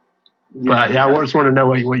theory. But yeah, I just want to know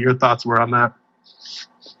what your thoughts were on that.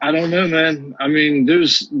 I don't know, man. I mean,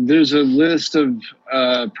 there's a list of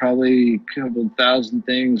probably a couple thousand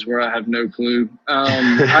things where I have no clue.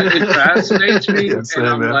 It fascinates me, and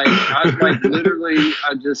I literally,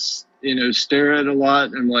 I just, you know, stare at it a lot.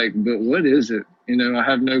 And I'm like, but what is it? You know, I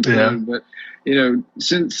have no clue. Yeah. But you know,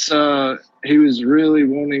 since he was really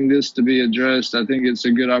wanting this to be addressed, I think it's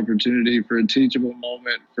a good opportunity for a teachable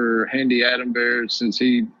moment for Handy Adam Bear, since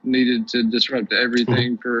he needed to disrupt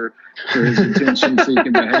everything for his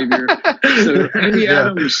attention-seeking behavior. So Handy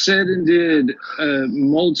Adam said and did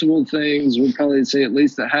multiple things. We'll probably say at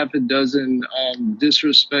least a half a dozen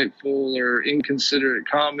disrespectful or inconsiderate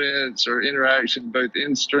comments or interaction, both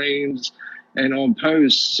in streams and on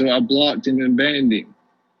posts. So I blocked him and banned him.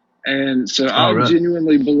 And so I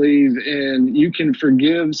genuinely believe in, you can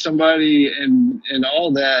forgive somebody and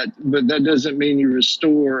all that, but that doesn't mean you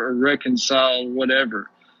restore or reconcile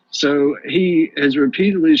whatever. So he has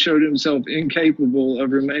repeatedly showed himself incapable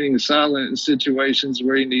of remaining silent in situations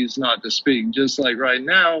where he needs not to speak, just like right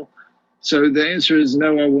now. So the answer is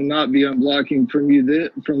no, I will not be unblocking from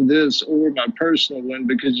you from this or my personal one,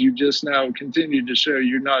 because you just now continue to show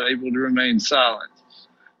you're not able to remain silent.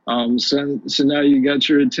 So now you got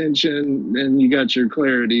your attention and you got your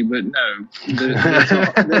clarity, but no,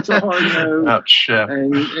 that's a hard no. Oh, shit.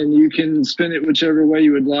 And you can spin it whichever way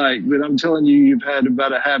you would like, but I'm telling you, you've had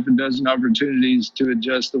about a half a dozen opportunities to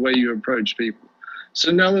adjust the way you approach people.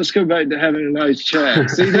 So now let's go back to having a nice chat.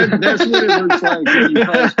 See, that's what it looks like when you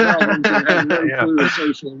cause problems and have no clue of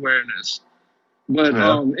social awareness. But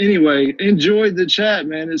anyway, enjoyed the chat,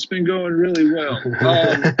 man. It's been going really well.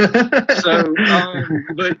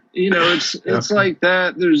 But you know, it's like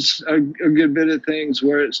that. There's a good bit of things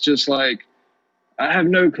where it's just like, I have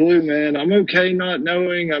no clue, man. I'm okay not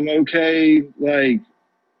knowing. I'm okay, like,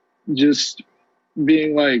 just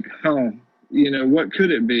being like, you know, what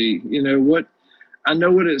could it be? You know, what? I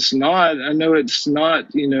know what it's not. I know it's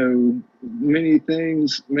not, you know, many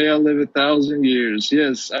things. May I live 1,000 years.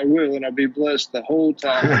 Yes, I will, and I'll be blessed the whole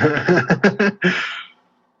time.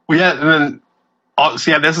 Well, yeah, and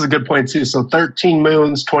then, this is a good point, too. So 13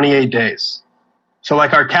 moons, 28 days. So,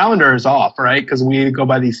 like, our calendar is off, right? Because we go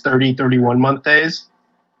by these 30, 31-month days.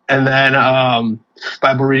 And then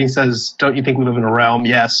Bible reading says, don't you think we live in a realm?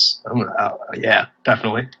 Yes. Yeah,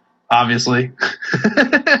 definitely. Obviously.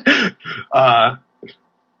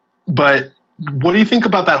 But what do you think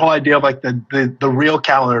about that whole idea of like the real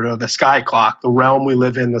calendar, the sky clock, the realm we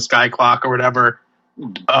live in, the sky clock or whatever,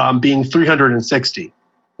 being 360?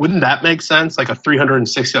 Wouldn't that make sense? Like a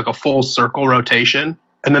 360, like a full circle rotation?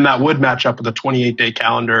 And then that would match up with a 28-day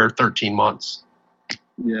calendar, 13 months.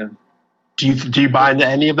 Yeah. Do you buy into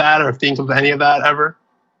any of that or think of any of that ever?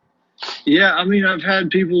 Yeah, I mean, I've had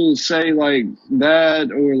people say like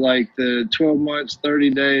that, or like the 12 months, 30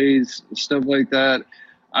 days, stuff like that.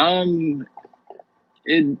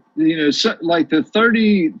 Like the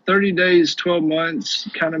 30 days, 12 months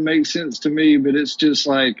kind of makes sense to me, but it's just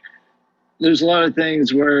like, there's a lot of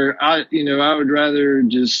things where I would rather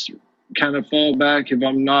just kind of fall back if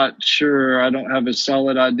I'm not sure, I don't have a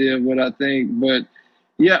solid idea of what I think. But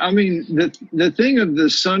yeah, I mean, the thing of the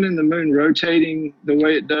sun and the moon rotating the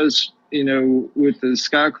way it does, with the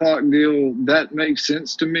sky clock deal, that makes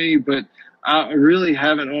sense to me. But I really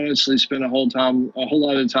haven't honestly spent a whole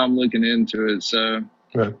lot of time looking into it. So,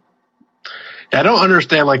 right. Yeah, I don't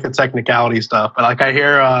understand like the technicality stuff, but like I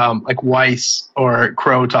hear like Weiss or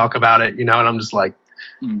Crow talk about it, and I'm just like,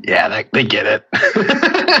 yeah, they get it.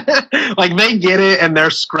 Like they get it, and they're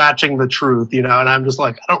scratching the truth, and I'm just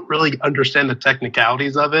like, I don't really understand the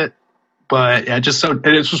technicalities of it, but yeah, it's just one of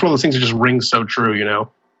those things that just rings so true,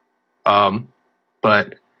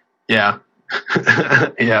 But yeah,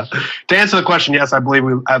 yeah. To answer the question, yes, I believe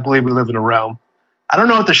we live in a realm. I don't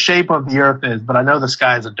know what the shape of the earth is, but I know the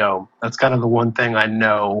sky is a dome. That's kind of the one thing I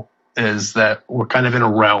know, is that we're kind of in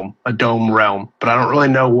a dome realm, but I don't really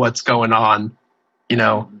know what's going on.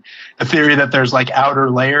 The theory that there's like outer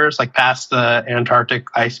layers, like past the Antarctic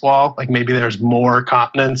ice wall, like maybe there's more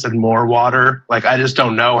continents and more water. Like, I just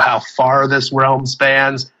don't know how far this realm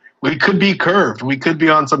spans. We could be curved. We could be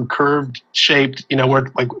on some curved shaped, where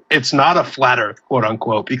like it's not a flat earth, quote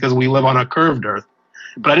unquote, because we live on a curved earth.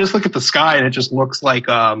 But I just look at the sky and it just looks like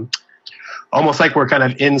almost like we're kind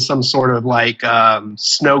of in some sort of like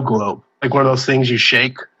snow globe, like one of those things you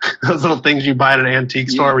shake, those little things you buy at an antique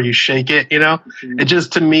store where you shake it, It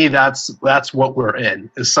just, to me, that's what we're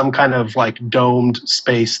in, is some kind of like domed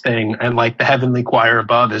space thing. And like the heavenly choir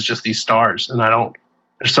above is just these stars. And they're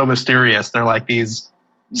so mysterious. They're like these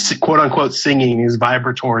quote unquote singing, these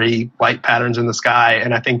vibratory light patterns in the sky.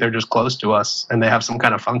 And I think they're just close to us and they have some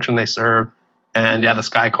kind of function they serve. And yeah, the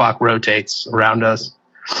sky clock rotates around us.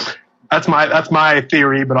 That's my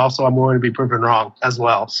theory, but also I'm willing to be proven wrong as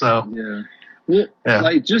well. So yeah. Well,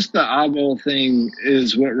 like just the eyeball thing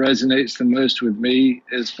is what resonates the most with me,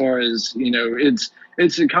 as far as,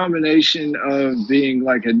 it's a combination of being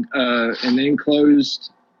like an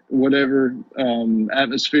enclosed whatever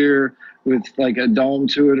atmosphere with like a dome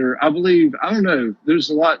to it, or I don't know, there's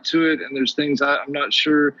a lot to it, and there's things I'm not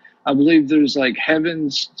sure. I believe there's like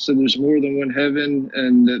heavens, so there's more than one heaven,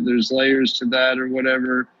 and that there's layers to that or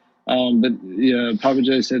whatever. But yeah, Papa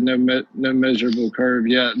J said no measurable curve.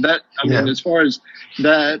 Yeah, mean, as far as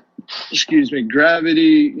that,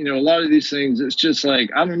 gravity, a lot of these things, it's just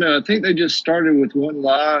like, I don't know. I think they just started with one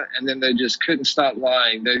lie, and then they just couldn't stop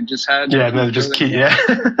lying. They just had then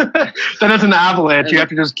it's an avalanche. You have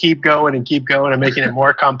to just keep going and making it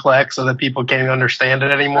more complex so that people can't understand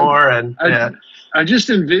it anymore. I just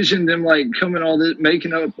envisioned them like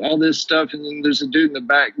making up all this stuff, and then there's a dude in the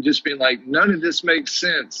back just being like, none of this makes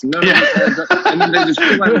sense. None of this adds up. And then they just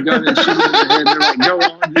pull out a gun and shoot him in the head. And they're like, go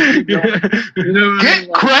on, just keep going. Get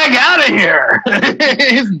like, Craig out of here.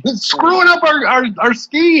 He's screwing up our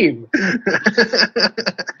scheme. But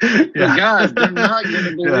guys, they're not going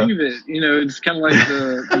to believe it. It's kind of like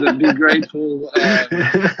the be grateful, what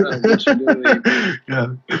you're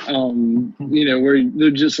doing. Where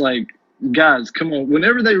they're just like, guys, come on.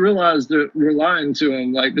 Whenever they realize that we're lying to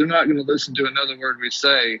them, like, they're not going to listen to another word we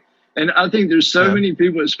say. And I think there's so many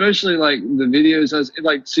people, especially like the videos,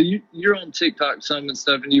 so you're on TikTok some and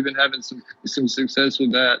stuff, and you've been having some success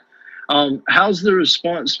with that. How's the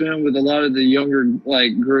response been with a lot of the younger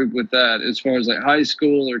like group with that, as far as like high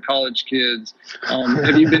school or college kids?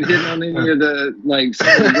 Have you been hitting on any of the like some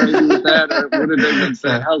with that, or what have they been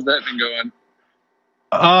saying? How's that been going?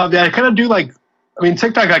 I kind of do like. I mean,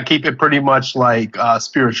 TikTok, I keep it pretty much like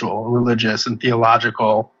spiritual, religious, and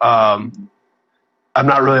theological. I'm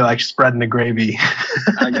not really like spreading the gravy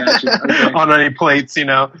I got you. Okay. on any plates,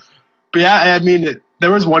 But yeah, I mean,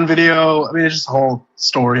 there was one video. I mean, it's just a whole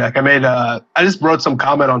story. Like I just wrote some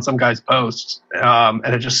comment on some guy's post, and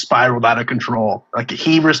it just spiraled out of control. Like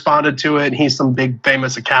he responded to it, and he's some big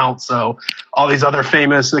famous account. So all these other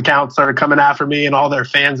famous accounts started coming after me, and all their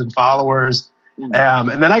fans and followers.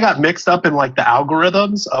 And then I got mixed up in like the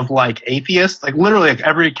algorithms of like atheists. Like literally, like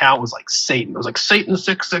every account was like Satan. It was like Satan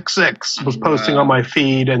 666 was posting on my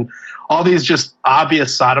feed, and all these just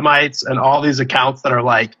obvious sodomites, and all these accounts that are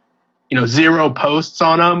like, you know, 0 posts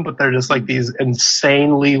on them, but they're just like these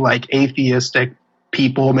insanely like atheistic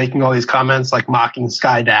people making all these comments, like mocking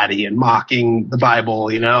Sky Daddy and mocking the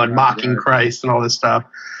Bible, you know, and mocking Christ and all this stuff.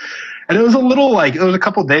 And it was a little like, it was a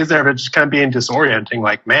couple of days there of it just kind of being disorienting.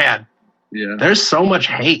 Like, man, there's so much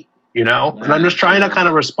hate, you know, and I'm just trying to kind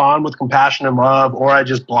of respond with compassion and love, or I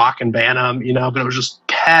just block and ban them, you know, but it was just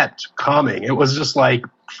kept coming. It was just like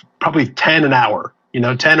probably 10 an hour, you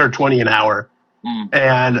know, 10 or 20 an hour.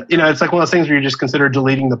 And, you know, it's like one of those things where you just consider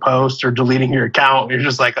deleting the post or deleting your account. You're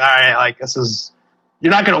just like, all right, like this is, you're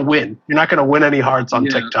not going to win. You're not going to win any hearts on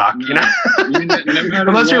TikTok, you know,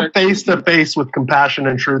 unless you're face to face with compassion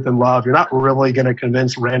and truth and love. You're not really going to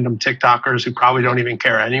convince random TikTokers who probably don't even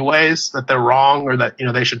care anyways that they're wrong, or that, you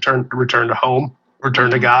know, they should return to home, return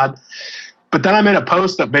to God. But then I made a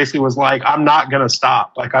post that basically was like, I'm not going to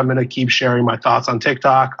stop. Like, I'm going to keep sharing my thoughts on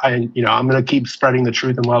TikTok. I'm going to keep spreading the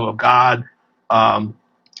truth and love of God.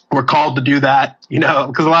 We're called to do that, you know,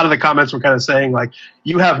 because a lot of the comments were kind of saying like,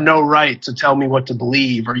 you have no right to tell me what to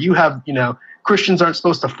believe, or you have, you know, Christians aren't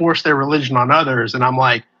supposed to force their religion on others. And I'm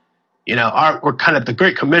like, you know, we're kind of, the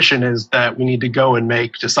Great Commission is that we need to go and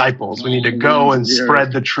make disciples. We need to go and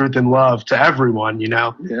spread the truth and love to everyone, you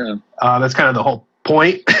know. That's kind of the whole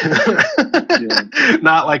point.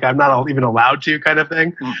 Not like I'm not even allowed to kind of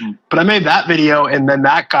thing. But I made that video, and then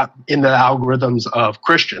that got in the algorithms of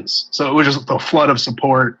Christians. So it was just a flood of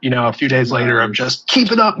support, you know, a few days later of just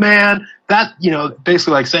keep it up, man. That, you know,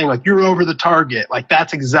 basically like saying like, you're over the target. Like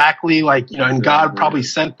that's exactly like, you know, and God probably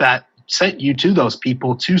sent you to those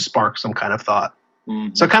people to spark some kind of thought.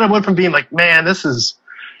 So it kind of went from being like, man, this is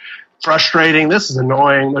frustrating, this is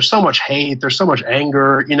annoying, there's so much hate, there's so much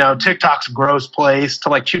anger, you know, TikTok's a gross place, to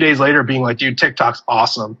like 2 days later being like, dude, TikTok's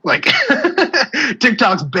awesome. Like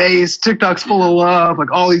TikTok's based, TikTok's full of love,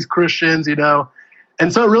 like all these Christians, you know.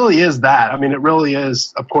 And so it really is that. I mean, it really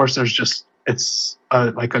is, of course, there's just, it's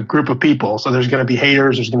like a group of people. So there's going to be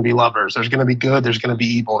haters, there's going to be lovers, there's going to be good, there's going to be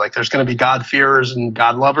evil. Like there's going to be God-fearers and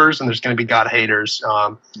God-lovers, and there's going to be God-haters,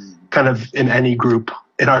 kind of in any group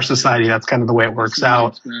in our society. That's kind of the way it works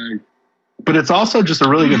out. But it's also just a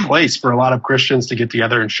really good place for a lot of Christians to get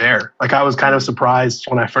together and share. Like I was kind of surprised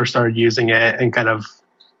when I first started using it and kind of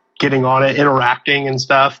getting on it, interacting and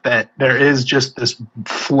stuff, that there is just this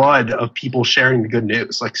flood of people sharing the good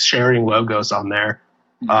news, like sharing logos on there.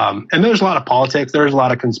 And there's a lot of politics. There's a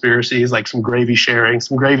lot of conspiracies, like some gravy sharing,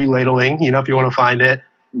 some gravy ladling, you know, if you want to find it.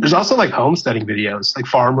 There's also like homesteading videos, like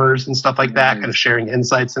farmers and stuff like that, kind of sharing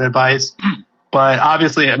insights and advice. But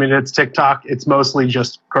obviously, I mean, it's TikTok. It's mostly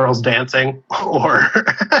just girls dancing or,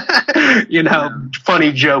 you know,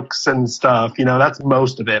 funny jokes and stuff. You know, that's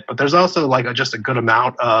most of it. But there's also like just a good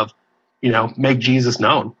amount of, you know, make Jesus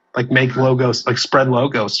known. Like make logos, like spread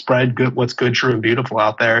logos, spread good, what's good, true, and beautiful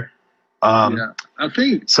out there. I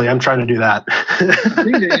think so. Yeah, I'm trying to do that. I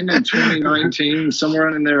think the end of 2019,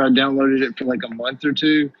 somewhere in there, I downloaded it for like a month or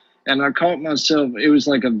two. And I caught myself, it was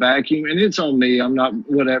like a vacuum, and it's on me, I'm not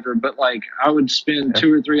whatever, but like I would spend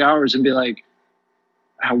 2 or 3 hours and be like,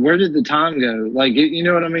 where did the time go? Like, you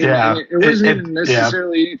know what I mean? Yeah. It wasn't even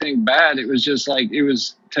necessarily anything bad. It was just like, it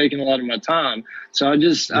was taking a lot of my time. So I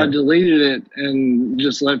deleted it and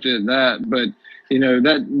just left it at that. But, you know,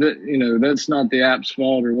 that's not the app's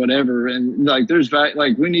fault or whatever. And like,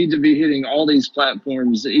 we need to be hitting all these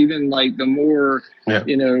platforms, even like the more,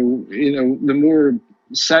 you know, the more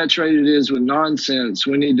saturated it is with nonsense,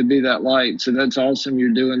 we need to be that light. So that's awesome you're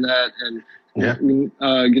doing that. And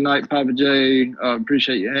good night, Papa J.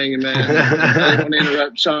 Appreciate you hanging, man. I don't want to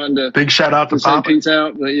interrupt Sean to big shout out to Papa. Peace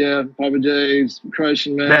out. But yeah, Papa J's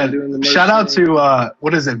crushing, man. Doing the most. Shout out to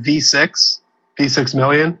what is it, V6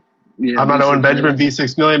 million. I'm not Owen Benjamin,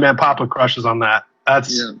 V6 million, man. Papa crushes on that.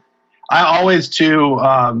 That's I always too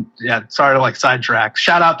sorry to like sidetrack.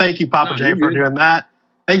 Shout out, thank you, Papa J, for doing that.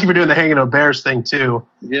 Thank you for doing the Hanging of Bears thing too.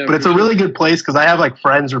 Yeah, but it's a really good place because I have like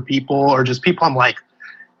friends or people or just people I'm like,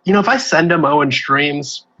 you know, if I send them Owen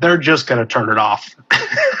streams, they're just going to turn it off.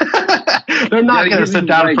 They're not going to sit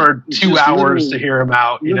down for 2 hours to hear him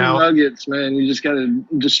out, you know. Nuggets, man. You just got to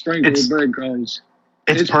just sprinkle the breadcrumbs.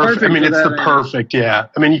 It's perfect. I mean, it's the perfect, I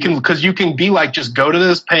mean, you can be like, just go to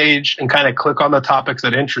this page and kind of click on the topics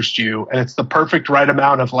that interest you. And it's the perfect right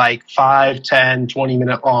amount of like 5, 10,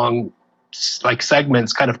 20-minute long like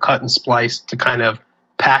segments kind of cut and spliced to kind of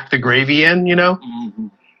pack the gravy in, you know.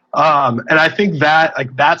 And I think that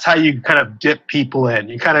like that's how you kind of dip people in.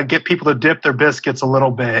 You kind of get people to dip their biscuits a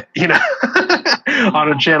little bit, you know,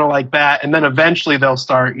 on a channel like that, and then eventually they'll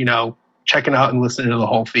start, you know, checking out and listening to the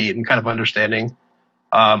whole feed and kind of understanding.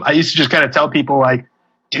 I used to just kind of tell people like,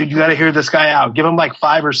 dude, you got to hear this guy out. Give him like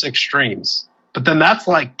 5 or 6 streams. But then that's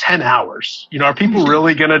like 10 hours. You know, are people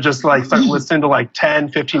really going to just like start listening to like 10,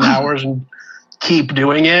 15 hours and keep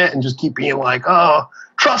doing it and just keep being like, oh,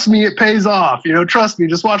 trust me, it pays off. You know, trust me,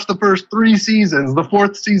 just watch the first 3 seasons. The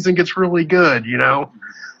 4th season gets really good, you know.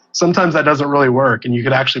 Sometimes that doesn't really work, and you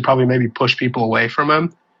could actually probably maybe push people away from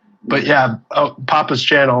him. But yeah, Papa's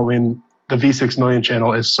channel, I mean, the V6 Million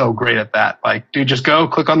channel is so great at that. Like, dude, just go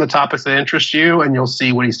click on the topics that interest you and you'll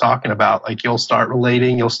see what he's talking about. Like, you'll start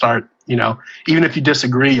relating, you'll start, you know, even if you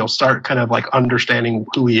disagree, you'll start kind of like understanding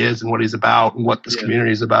who he is and what he's about and what this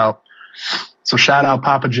community is about. So shout out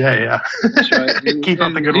Papa J. Yeah. That's right. Keep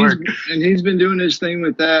up the good work. And he's been doing his thing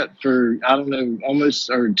with that for, I don't know, almost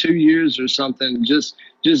or 2 years or something. Just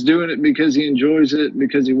doing it because he enjoys it,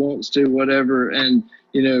 because he wants to, whatever. And,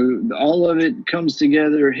 you know, all of it comes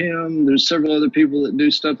together. There's several other people that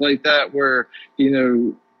do stuff like that where, you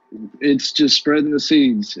know, it's just spreading the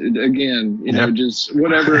seeds again, you know, just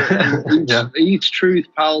whatever. Each truth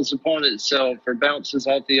piles upon itself or bounces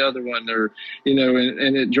off the other one, or, you know,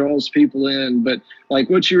 and it draws people in. But like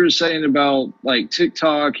what you were saying about like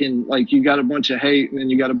TikTok and like you got a bunch of hate and then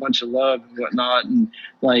you got a bunch of love and whatnot. And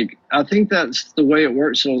like, I think that's the way it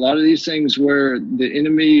works. So a lot of these things where the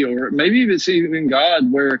enemy, or maybe it's even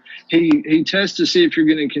God, where he tests to see if you're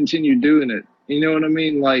going to continue doing it. You know what I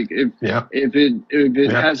mean? Like if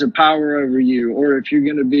it has a power over you, or if you're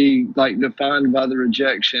going to be like defined by the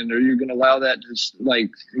rejection, or you're going to allow that to like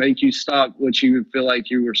make you stop what you feel like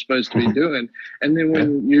you were supposed to be doing. And then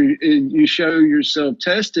when you show yourself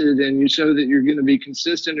tested and you show that you're going to be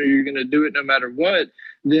consistent, or you're going to do it no matter what,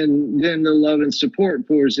 then the love and support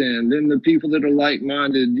pours in. Then the people that are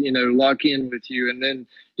like-minded, you know, lock in with you, and then,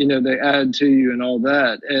 you know, they add to you and all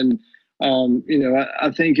that. And, you know,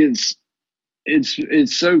 I think it's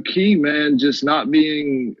so key, man, just not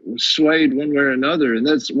being swayed one way or another. And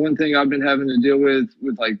that's one thing I've been having to deal with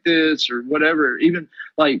like this or whatever, even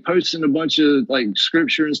like posting a bunch of like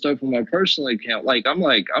scripture and stuff on my personal account.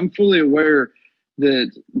 I'm fully aware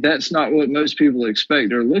that that's not what most people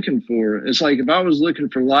expect or looking for. It's like, if I was looking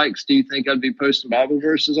for likes, do you think I'd be posting Bible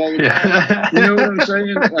verses all the time? You know what I'm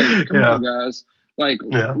saying? Like, come on, guys. Like,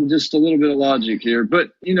 just a little bit of logic here.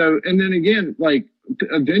 But, you know, and then again, like,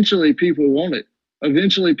 eventually people want it.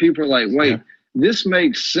 Eventually people are like, wait, this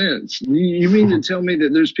makes sense. You mean to tell me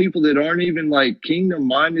that there's people that aren't even like kingdom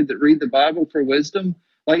minded that read the Bible for wisdom?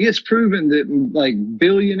 Like, it's proven that like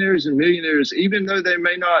billionaires and millionaires, even though they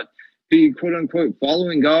may not be quote unquote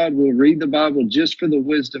following God, will read the Bible just for the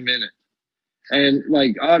wisdom in it. And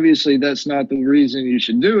like, obviously that's not the reason you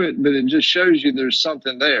should do it, but it just shows you there's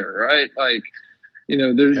something there, right? Like, you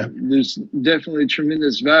know, there's definitely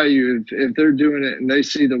tremendous value if they're doing it and they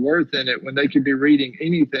see the worth in it when they could be reading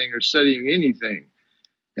anything or studying anything.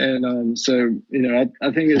 And so, you know,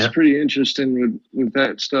 I think it's pretty interesting with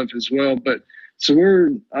that stuff as well. But so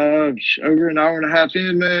we're over an hour and a half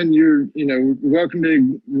in, man. You're, you know, welcome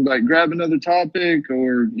to like grab another topic,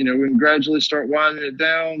 or, you know, we can gradually start winding it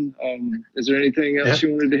down. Is there anything else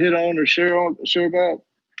you wanted to hit on or share about?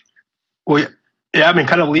 Well, yeah, I mean,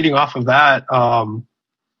 kind of leading off of that,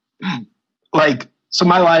 like, so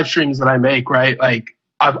my live streams that I make, right? Like,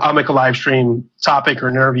 I'll make a live stream topic or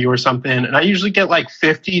an interview or something, and I usually get like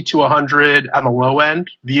 50 to 100 on the low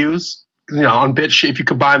end views, you know, on BitChute, if you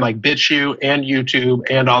combine like BitChute and YouTube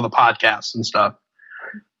and all the podcasts and stuff.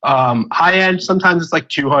 High end, sometimes it's like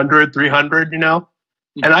 200, 300, you know?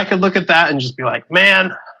 And I could look at that and just be like,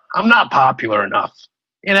 man, I'm not popular enough.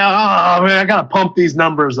 You know, oh, man, I got to pump these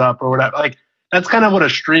numbers up or whatever. Like, that's kind of what a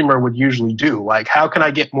streamer would usually do. Like, how can I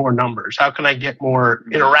get more numbers? How can I get more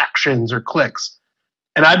interactions or clicks?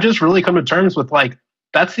 And I've just really come to terms with, like,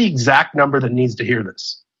 that's the exact number that needs to hear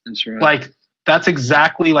this. That's right. Like, that's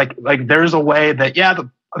exactly, like there's a way that,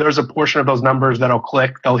 there's a portion of those numbers that'll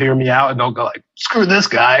click, they'll hear me out, and they'll go like, screw this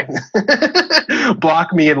guy,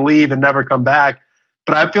 block me and leave and never come back.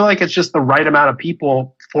 But I feel like it's just the right amount of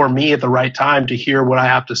people for me at the right time to hear what I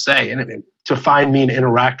have to say and to find me and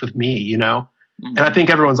interact with me, you know? And I think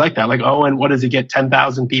everyone's like that. Like, oh, and what does he get?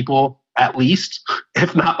 10,000 people at least,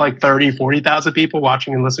 if not like 30, 40,000 people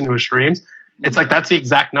watching and listening to his streams. It's like, that's the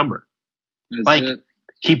exact number. That's like, it.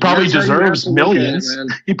 He probably deserves millions.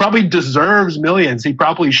 He probably deserves millions. He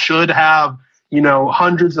probably should have, you know,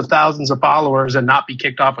 hundreds of thousands of followers and not be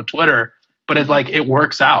kicked off of Twitter. But it's like, it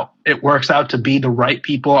works out. It works out to be the right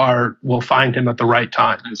people will find him at the right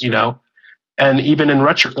time, you know? And even in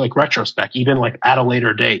retrospect, even like at a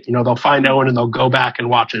later date, you know, they'll find Owen and they'll go back and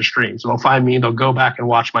watch his streams. They'll find me and they'll go back and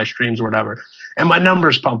watch my streams or whatever. And my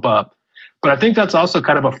numbers pump up. But I think that's also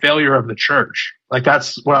kind of a failure of the church. Like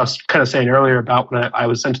that's what I was kind of saying earlier about when I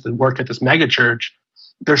was sent to work at this mega church.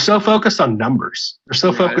 They're so focused on numbers. They're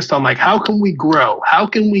so focused on like, how can we grow? How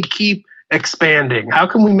can we keep expanding? How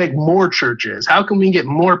can we make more churches? How can we get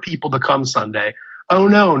more people to come Sunday? Oh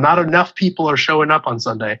no, not enough people are showing up on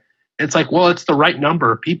Sunday. It's like, well, it's the right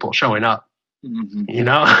number of people showing up. Mm-hmm. You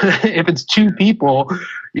know, if it's 2 people,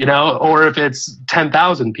 you know, or if it's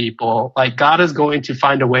 10,000 people, like God is going to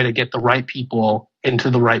find a way to get the right people into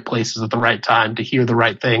the right places at the right time to hear the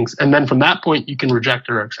right things. And then from that point, you can reject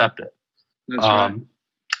it or accept it. That's right.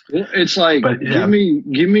 Well, it's like, give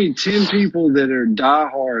me 10 people that are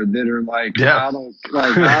diehard, that are like, I don't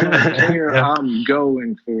care. I'm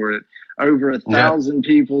going for it. Over 1,000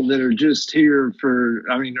 people that are just here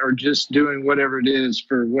or just doing whatever it is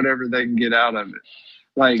for whatever they can get out of it.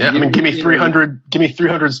 Like, give me 300, give me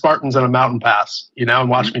 300 Spartans and a mountain pass, you know, and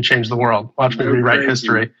watch me change the world. Watch me rewrite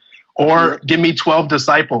history. Or give me 12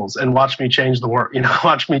 disciples and watch me change the world. You know,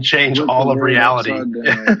 watch me change all of reality. Or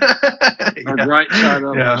right side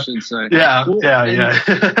up, I should say.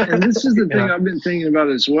 And this is the thing I've been thinking about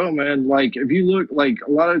as well, man. Like, if you look, like,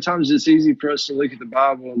 a lot of times it's easy for us to look at the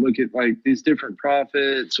Bible and look at, like, these different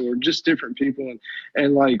prophets or just different people.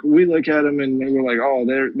 And like, we look at them and we're like, oh,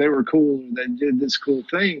 they were cool. They did this cool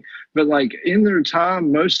thing. But, like, in their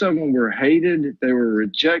time, most of them were hated. They were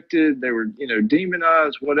rejected. They were, you know,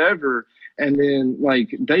 demonized, whatever. And then,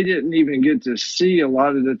 like, they didn't even get to see a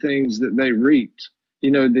lot of the things that they reaped.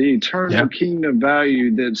 You know, the eternal kingdom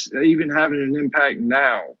value that's even having an impact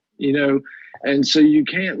now, you know. And so you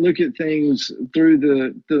can't look at things through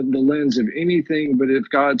the lens of anything but if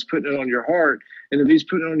God's putting it on your heart. And if he's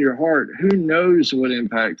putting it on your heart, who knows what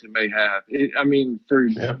impact it may have.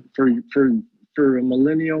 For a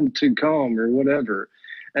millennium to come or whatever.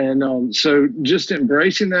 And so just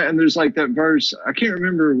embracing that. And there's like that verse, I can't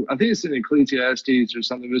remember, I think it's in Ecclesiastes or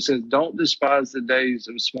something, but it says, don't despise the days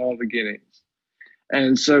of small beginnings.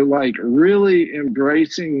 And so like really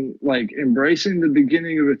embracing the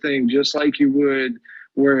beginning of a thing, just like you would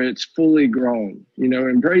where it's fully grown, you know,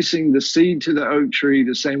 embracing the seed to the oak tree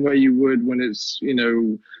the same way you would when it's, you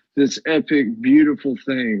know, this epic, beautiful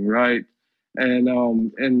thing, right?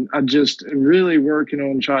 And I just am really working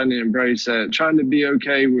on trying to embrace that, trying to be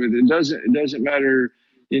okay with it. It doesn't matter,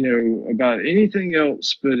 you know, about anything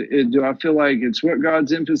else, but do I feel like it's what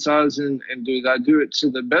God's emphasizing, and do I do it to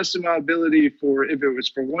the best of my ability for if it was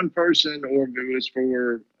for one person or if it was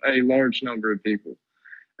for a large number of people.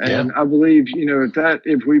 And I believe, you know,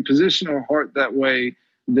 if we position our heart that way,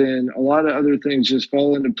 then a lot of other things just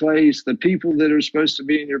fall into place. The people that are supposed to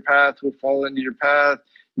be in your path will fall into your path.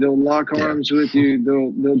 They'll lock arms with you.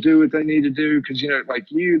 They'll do what they need to do because, you know, like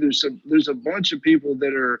you, there's a bunch of people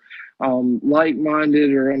that are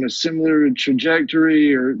like-minded or on a similar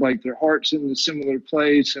trajectory, or like their heart's in a similar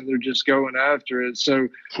place and they're just going after it. So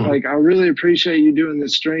like, I really appreciate you doing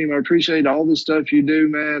this stream. I appreciate all the stuff you do,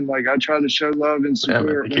 man. Like, I try to show love and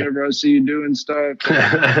support whenever I see you doing stuff.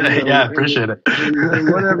 You know, appreciate it. in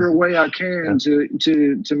whatever way I can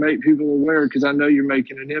to make people aware, because I know you're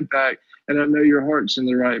making an impact. And I know your heart's in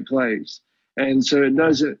the right place. And so it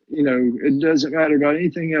doesn't matter about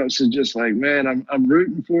anything else. It's just like, man, I'm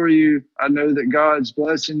rooting for you. I know that God's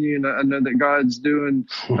blessing you, and I know that God's doing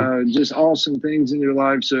just awesome things in your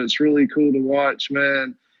life. So it's really cool to watch,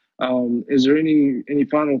 man. Is there any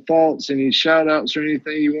final thoughts, any shout outs or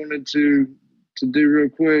anything you wanted to do real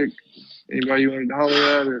quick? Anybody you wanted to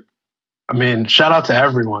holler at? Or? I mean, shout out to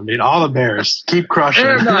everyone, dude. All the Bears. Keep crushing.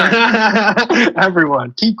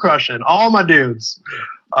 Everyone. Keep crushing. All my dudes.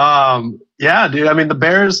 Yeah, dude. I mean, the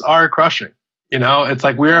Bears are crushing. You know, it's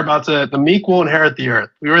like the meek will inherit the earth.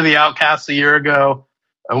 We were the outcasts a year ago,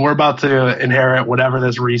 and we're about to inherit whatever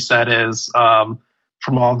this reset is from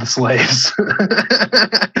all the slaves.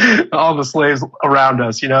 All the slaves around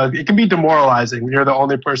us. You know, it can be demoralizing when you're the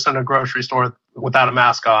only person in a grocery store without a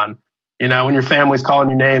mask on. You know, when your family's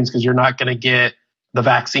calling you names because you're not going to get the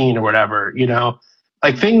vaccine or whatever, you know,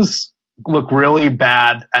 like things look really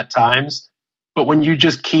bad at times. But when you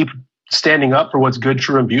just keep standing up for what's good,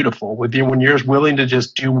 true, and beautiful, when you're willing to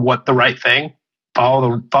just do the right thing,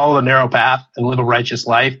 follow the narrow path and live a righteous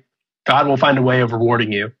life, God will find a way of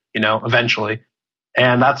rewarding you, you know, eventually.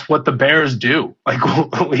 And that's what the Bears do. Like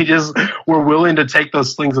we're willing to take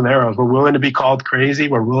those slings and arrows. We're willing to be called crazy.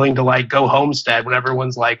 We're willing to like go homestead when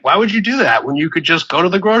everyone's like, why would you do that when you could just go to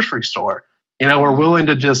the grocery store? You know, we're willing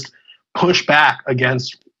to just push back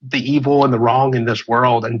against the evil and the wrong in this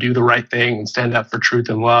world and do the right thing and stand up for truth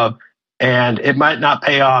and love. And it might not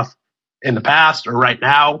pay off in the past or right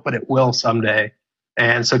now, but it will someday.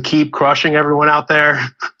 And so keep crushing, everyone out there.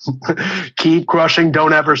 Keep crushing.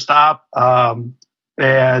 Don't ever stop.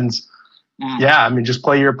 And yeah, I mean, just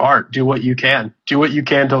play your part. Do what you can. Do what you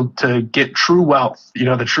can to get true wealth,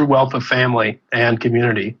 the true wealth of family and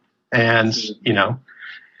community. And,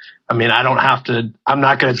 I mean, I'm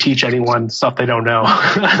not going to teach anyone stuff they don't know,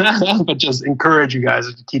 but just encourage you guys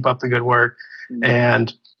to keep up the good work.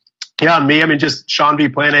 And yeah, on me, I mean, just Sean V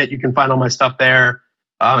Planet, you can find all my stuff there.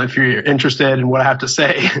 If you're interested in what I have to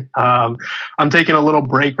say. I'm taking a little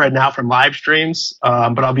break right now from live streams,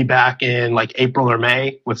 but I'll be back in like April or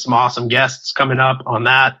May with some awesome guests coming up on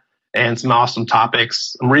that and some awesome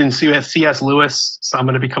topics. I'm reading C.S. Lewis, so I'm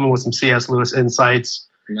going to be coming with some C.S. Lewis insights.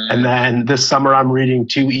 Nice. And then this summer, I'm reading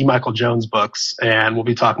 2 E. Michael Jones books, and we'll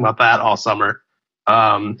be talking about that all summer. So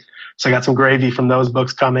I got some gravy from those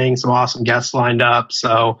books coming, some awesome guests lined up.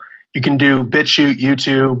 So you can do BitChute,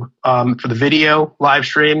 YouTube for the video live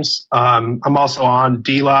streams. I'm also on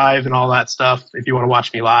DLive and all that stuff if you want to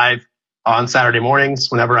watch me live on Saturday mornings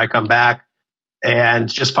whenever I come back. And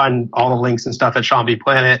just find all the links and stuff at Sean V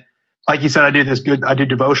Planet. Like you said, I do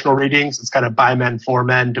devotional readings. It's kind of by men, for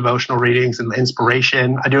men, devotional readings and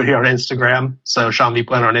inspiration. I do it here on Instagram. So Sean V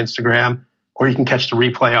Planet on Instagram. Or you can catch the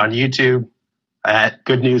replay on YouTube at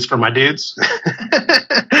Good News for My Dudes.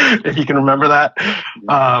 If you can remember that.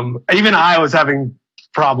 Even I was having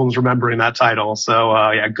problems remembering that title. So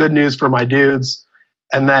yeah, Good News for My Dudes.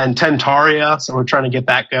 And then Tentaria. So we're trying to get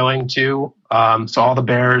that going too. So all the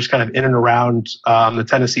bears kind of in and around the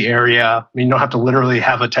Tennessee area. I mean, you don't have to literally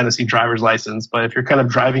have a Tennessee driver's license, but if you're kind of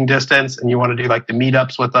driving distance and you want to do like the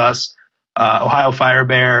meetups with us, Ohio Fire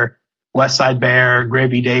Bear, West Side Bear,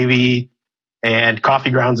 Gravy Davy, and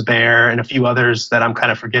Coffee Grounds Bear, and a few others that I'm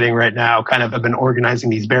kind of forgetting right now, kind of have been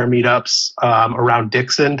organizing these bear meetups around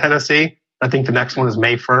Dixon, Tennessee. I think the next one is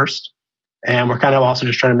May 1st. And we're kind of also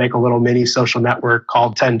just trying to make a little mini social network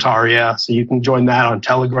called Tentaria. So you can join that on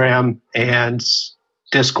Telegram and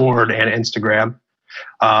Discord and Instagram.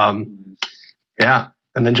 Yeah.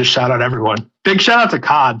 And then just shout out everyone. Big shout out to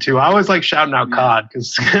COD too. I always like shouting out COD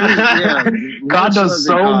because COD does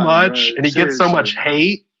so much and he gets so much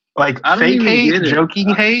hate. Like fake hate,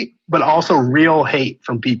 joking hate, but also real hate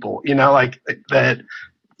from people, like that,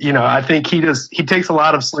 I think he takes a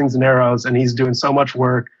lot of slings and arrows and he's doing so much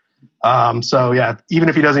work. So yeah, even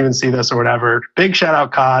if he doesn't even see this or whatever, big shout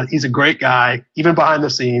out COD. He's a great guy, even behind the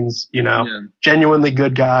scenes, genuinely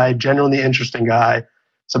good guy, genuinely interesting guy.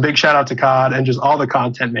 So big shout out to COD and just all the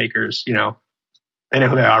content makers, they know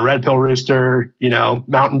who they are. Red Pill Rooster,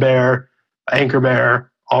 Mountain Bear, Anchor Bear,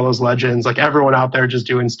 all those legends, like everyone out there just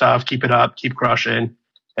doing stuff. Keep it up, keep crushing.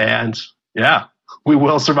 And yeah, we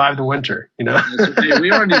will survive the winter, Hey,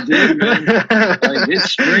 we already did, man. Like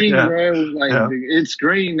it's spring, bro. Like it's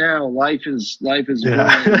green now. Life is growing.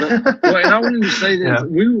 But, and I wanted to say this: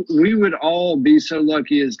 we would all be so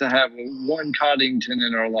lucky as to have one Coddington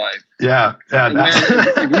in our life. Yeah. Man,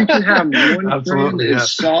 if you can have one friend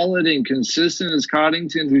as solid and consistent as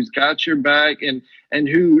Coddington, who's got your back and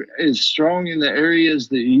who is strong in the areas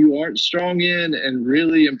that you aren't strong in, and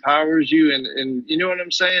really empowers you, and you know what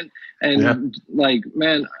I'm saying. And like,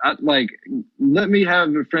 man, let me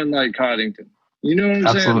have a friend like Coddington. You know what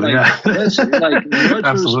I'm saying? Like, let's much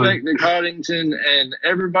respect to Coddington and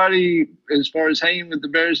everybody as far as hanging with the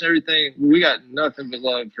Bears and everything. We got nothing but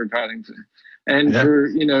love for Coddington, and for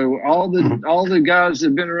all the guys that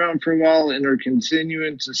have been around for a while and are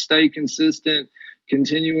continuing to stay consistent,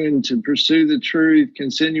 continuing to pursue the truth,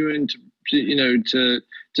 continuing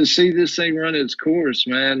to see this thing run its course,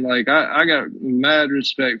 man. Like I got mad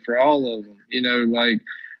respect for all of them. Like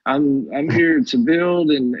I'm here to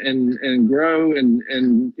build and grow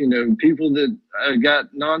and people that got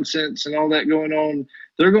nonsense and all that going on,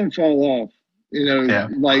 they're going to fall off.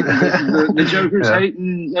 Like the jokers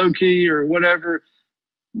hating low key or whatever,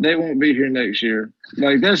 they won't be here next year.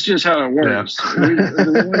 Like that's just how it works.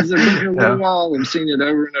 The ones that have been here a little while have seen it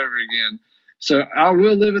over and over again. So I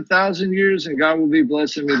will live 1,000 years, and God will be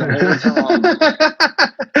blessing me the whole time.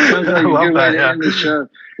 Sounds like a good way to end the show.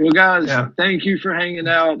 Well, guys, thank you for hanging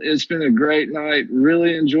out. It's been a great night.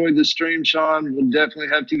 Really enjoyed the stream, Sean. We'll definitely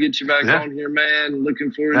have to get you back on here, man.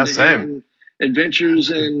 Looking forward to hearing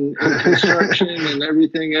adventures in construction and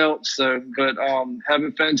everything else. So, but have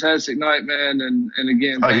a fantastic night, man. And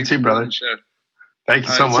again, you too, brother. Thank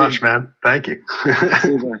you so much, man. Thank you.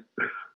 See you, bye.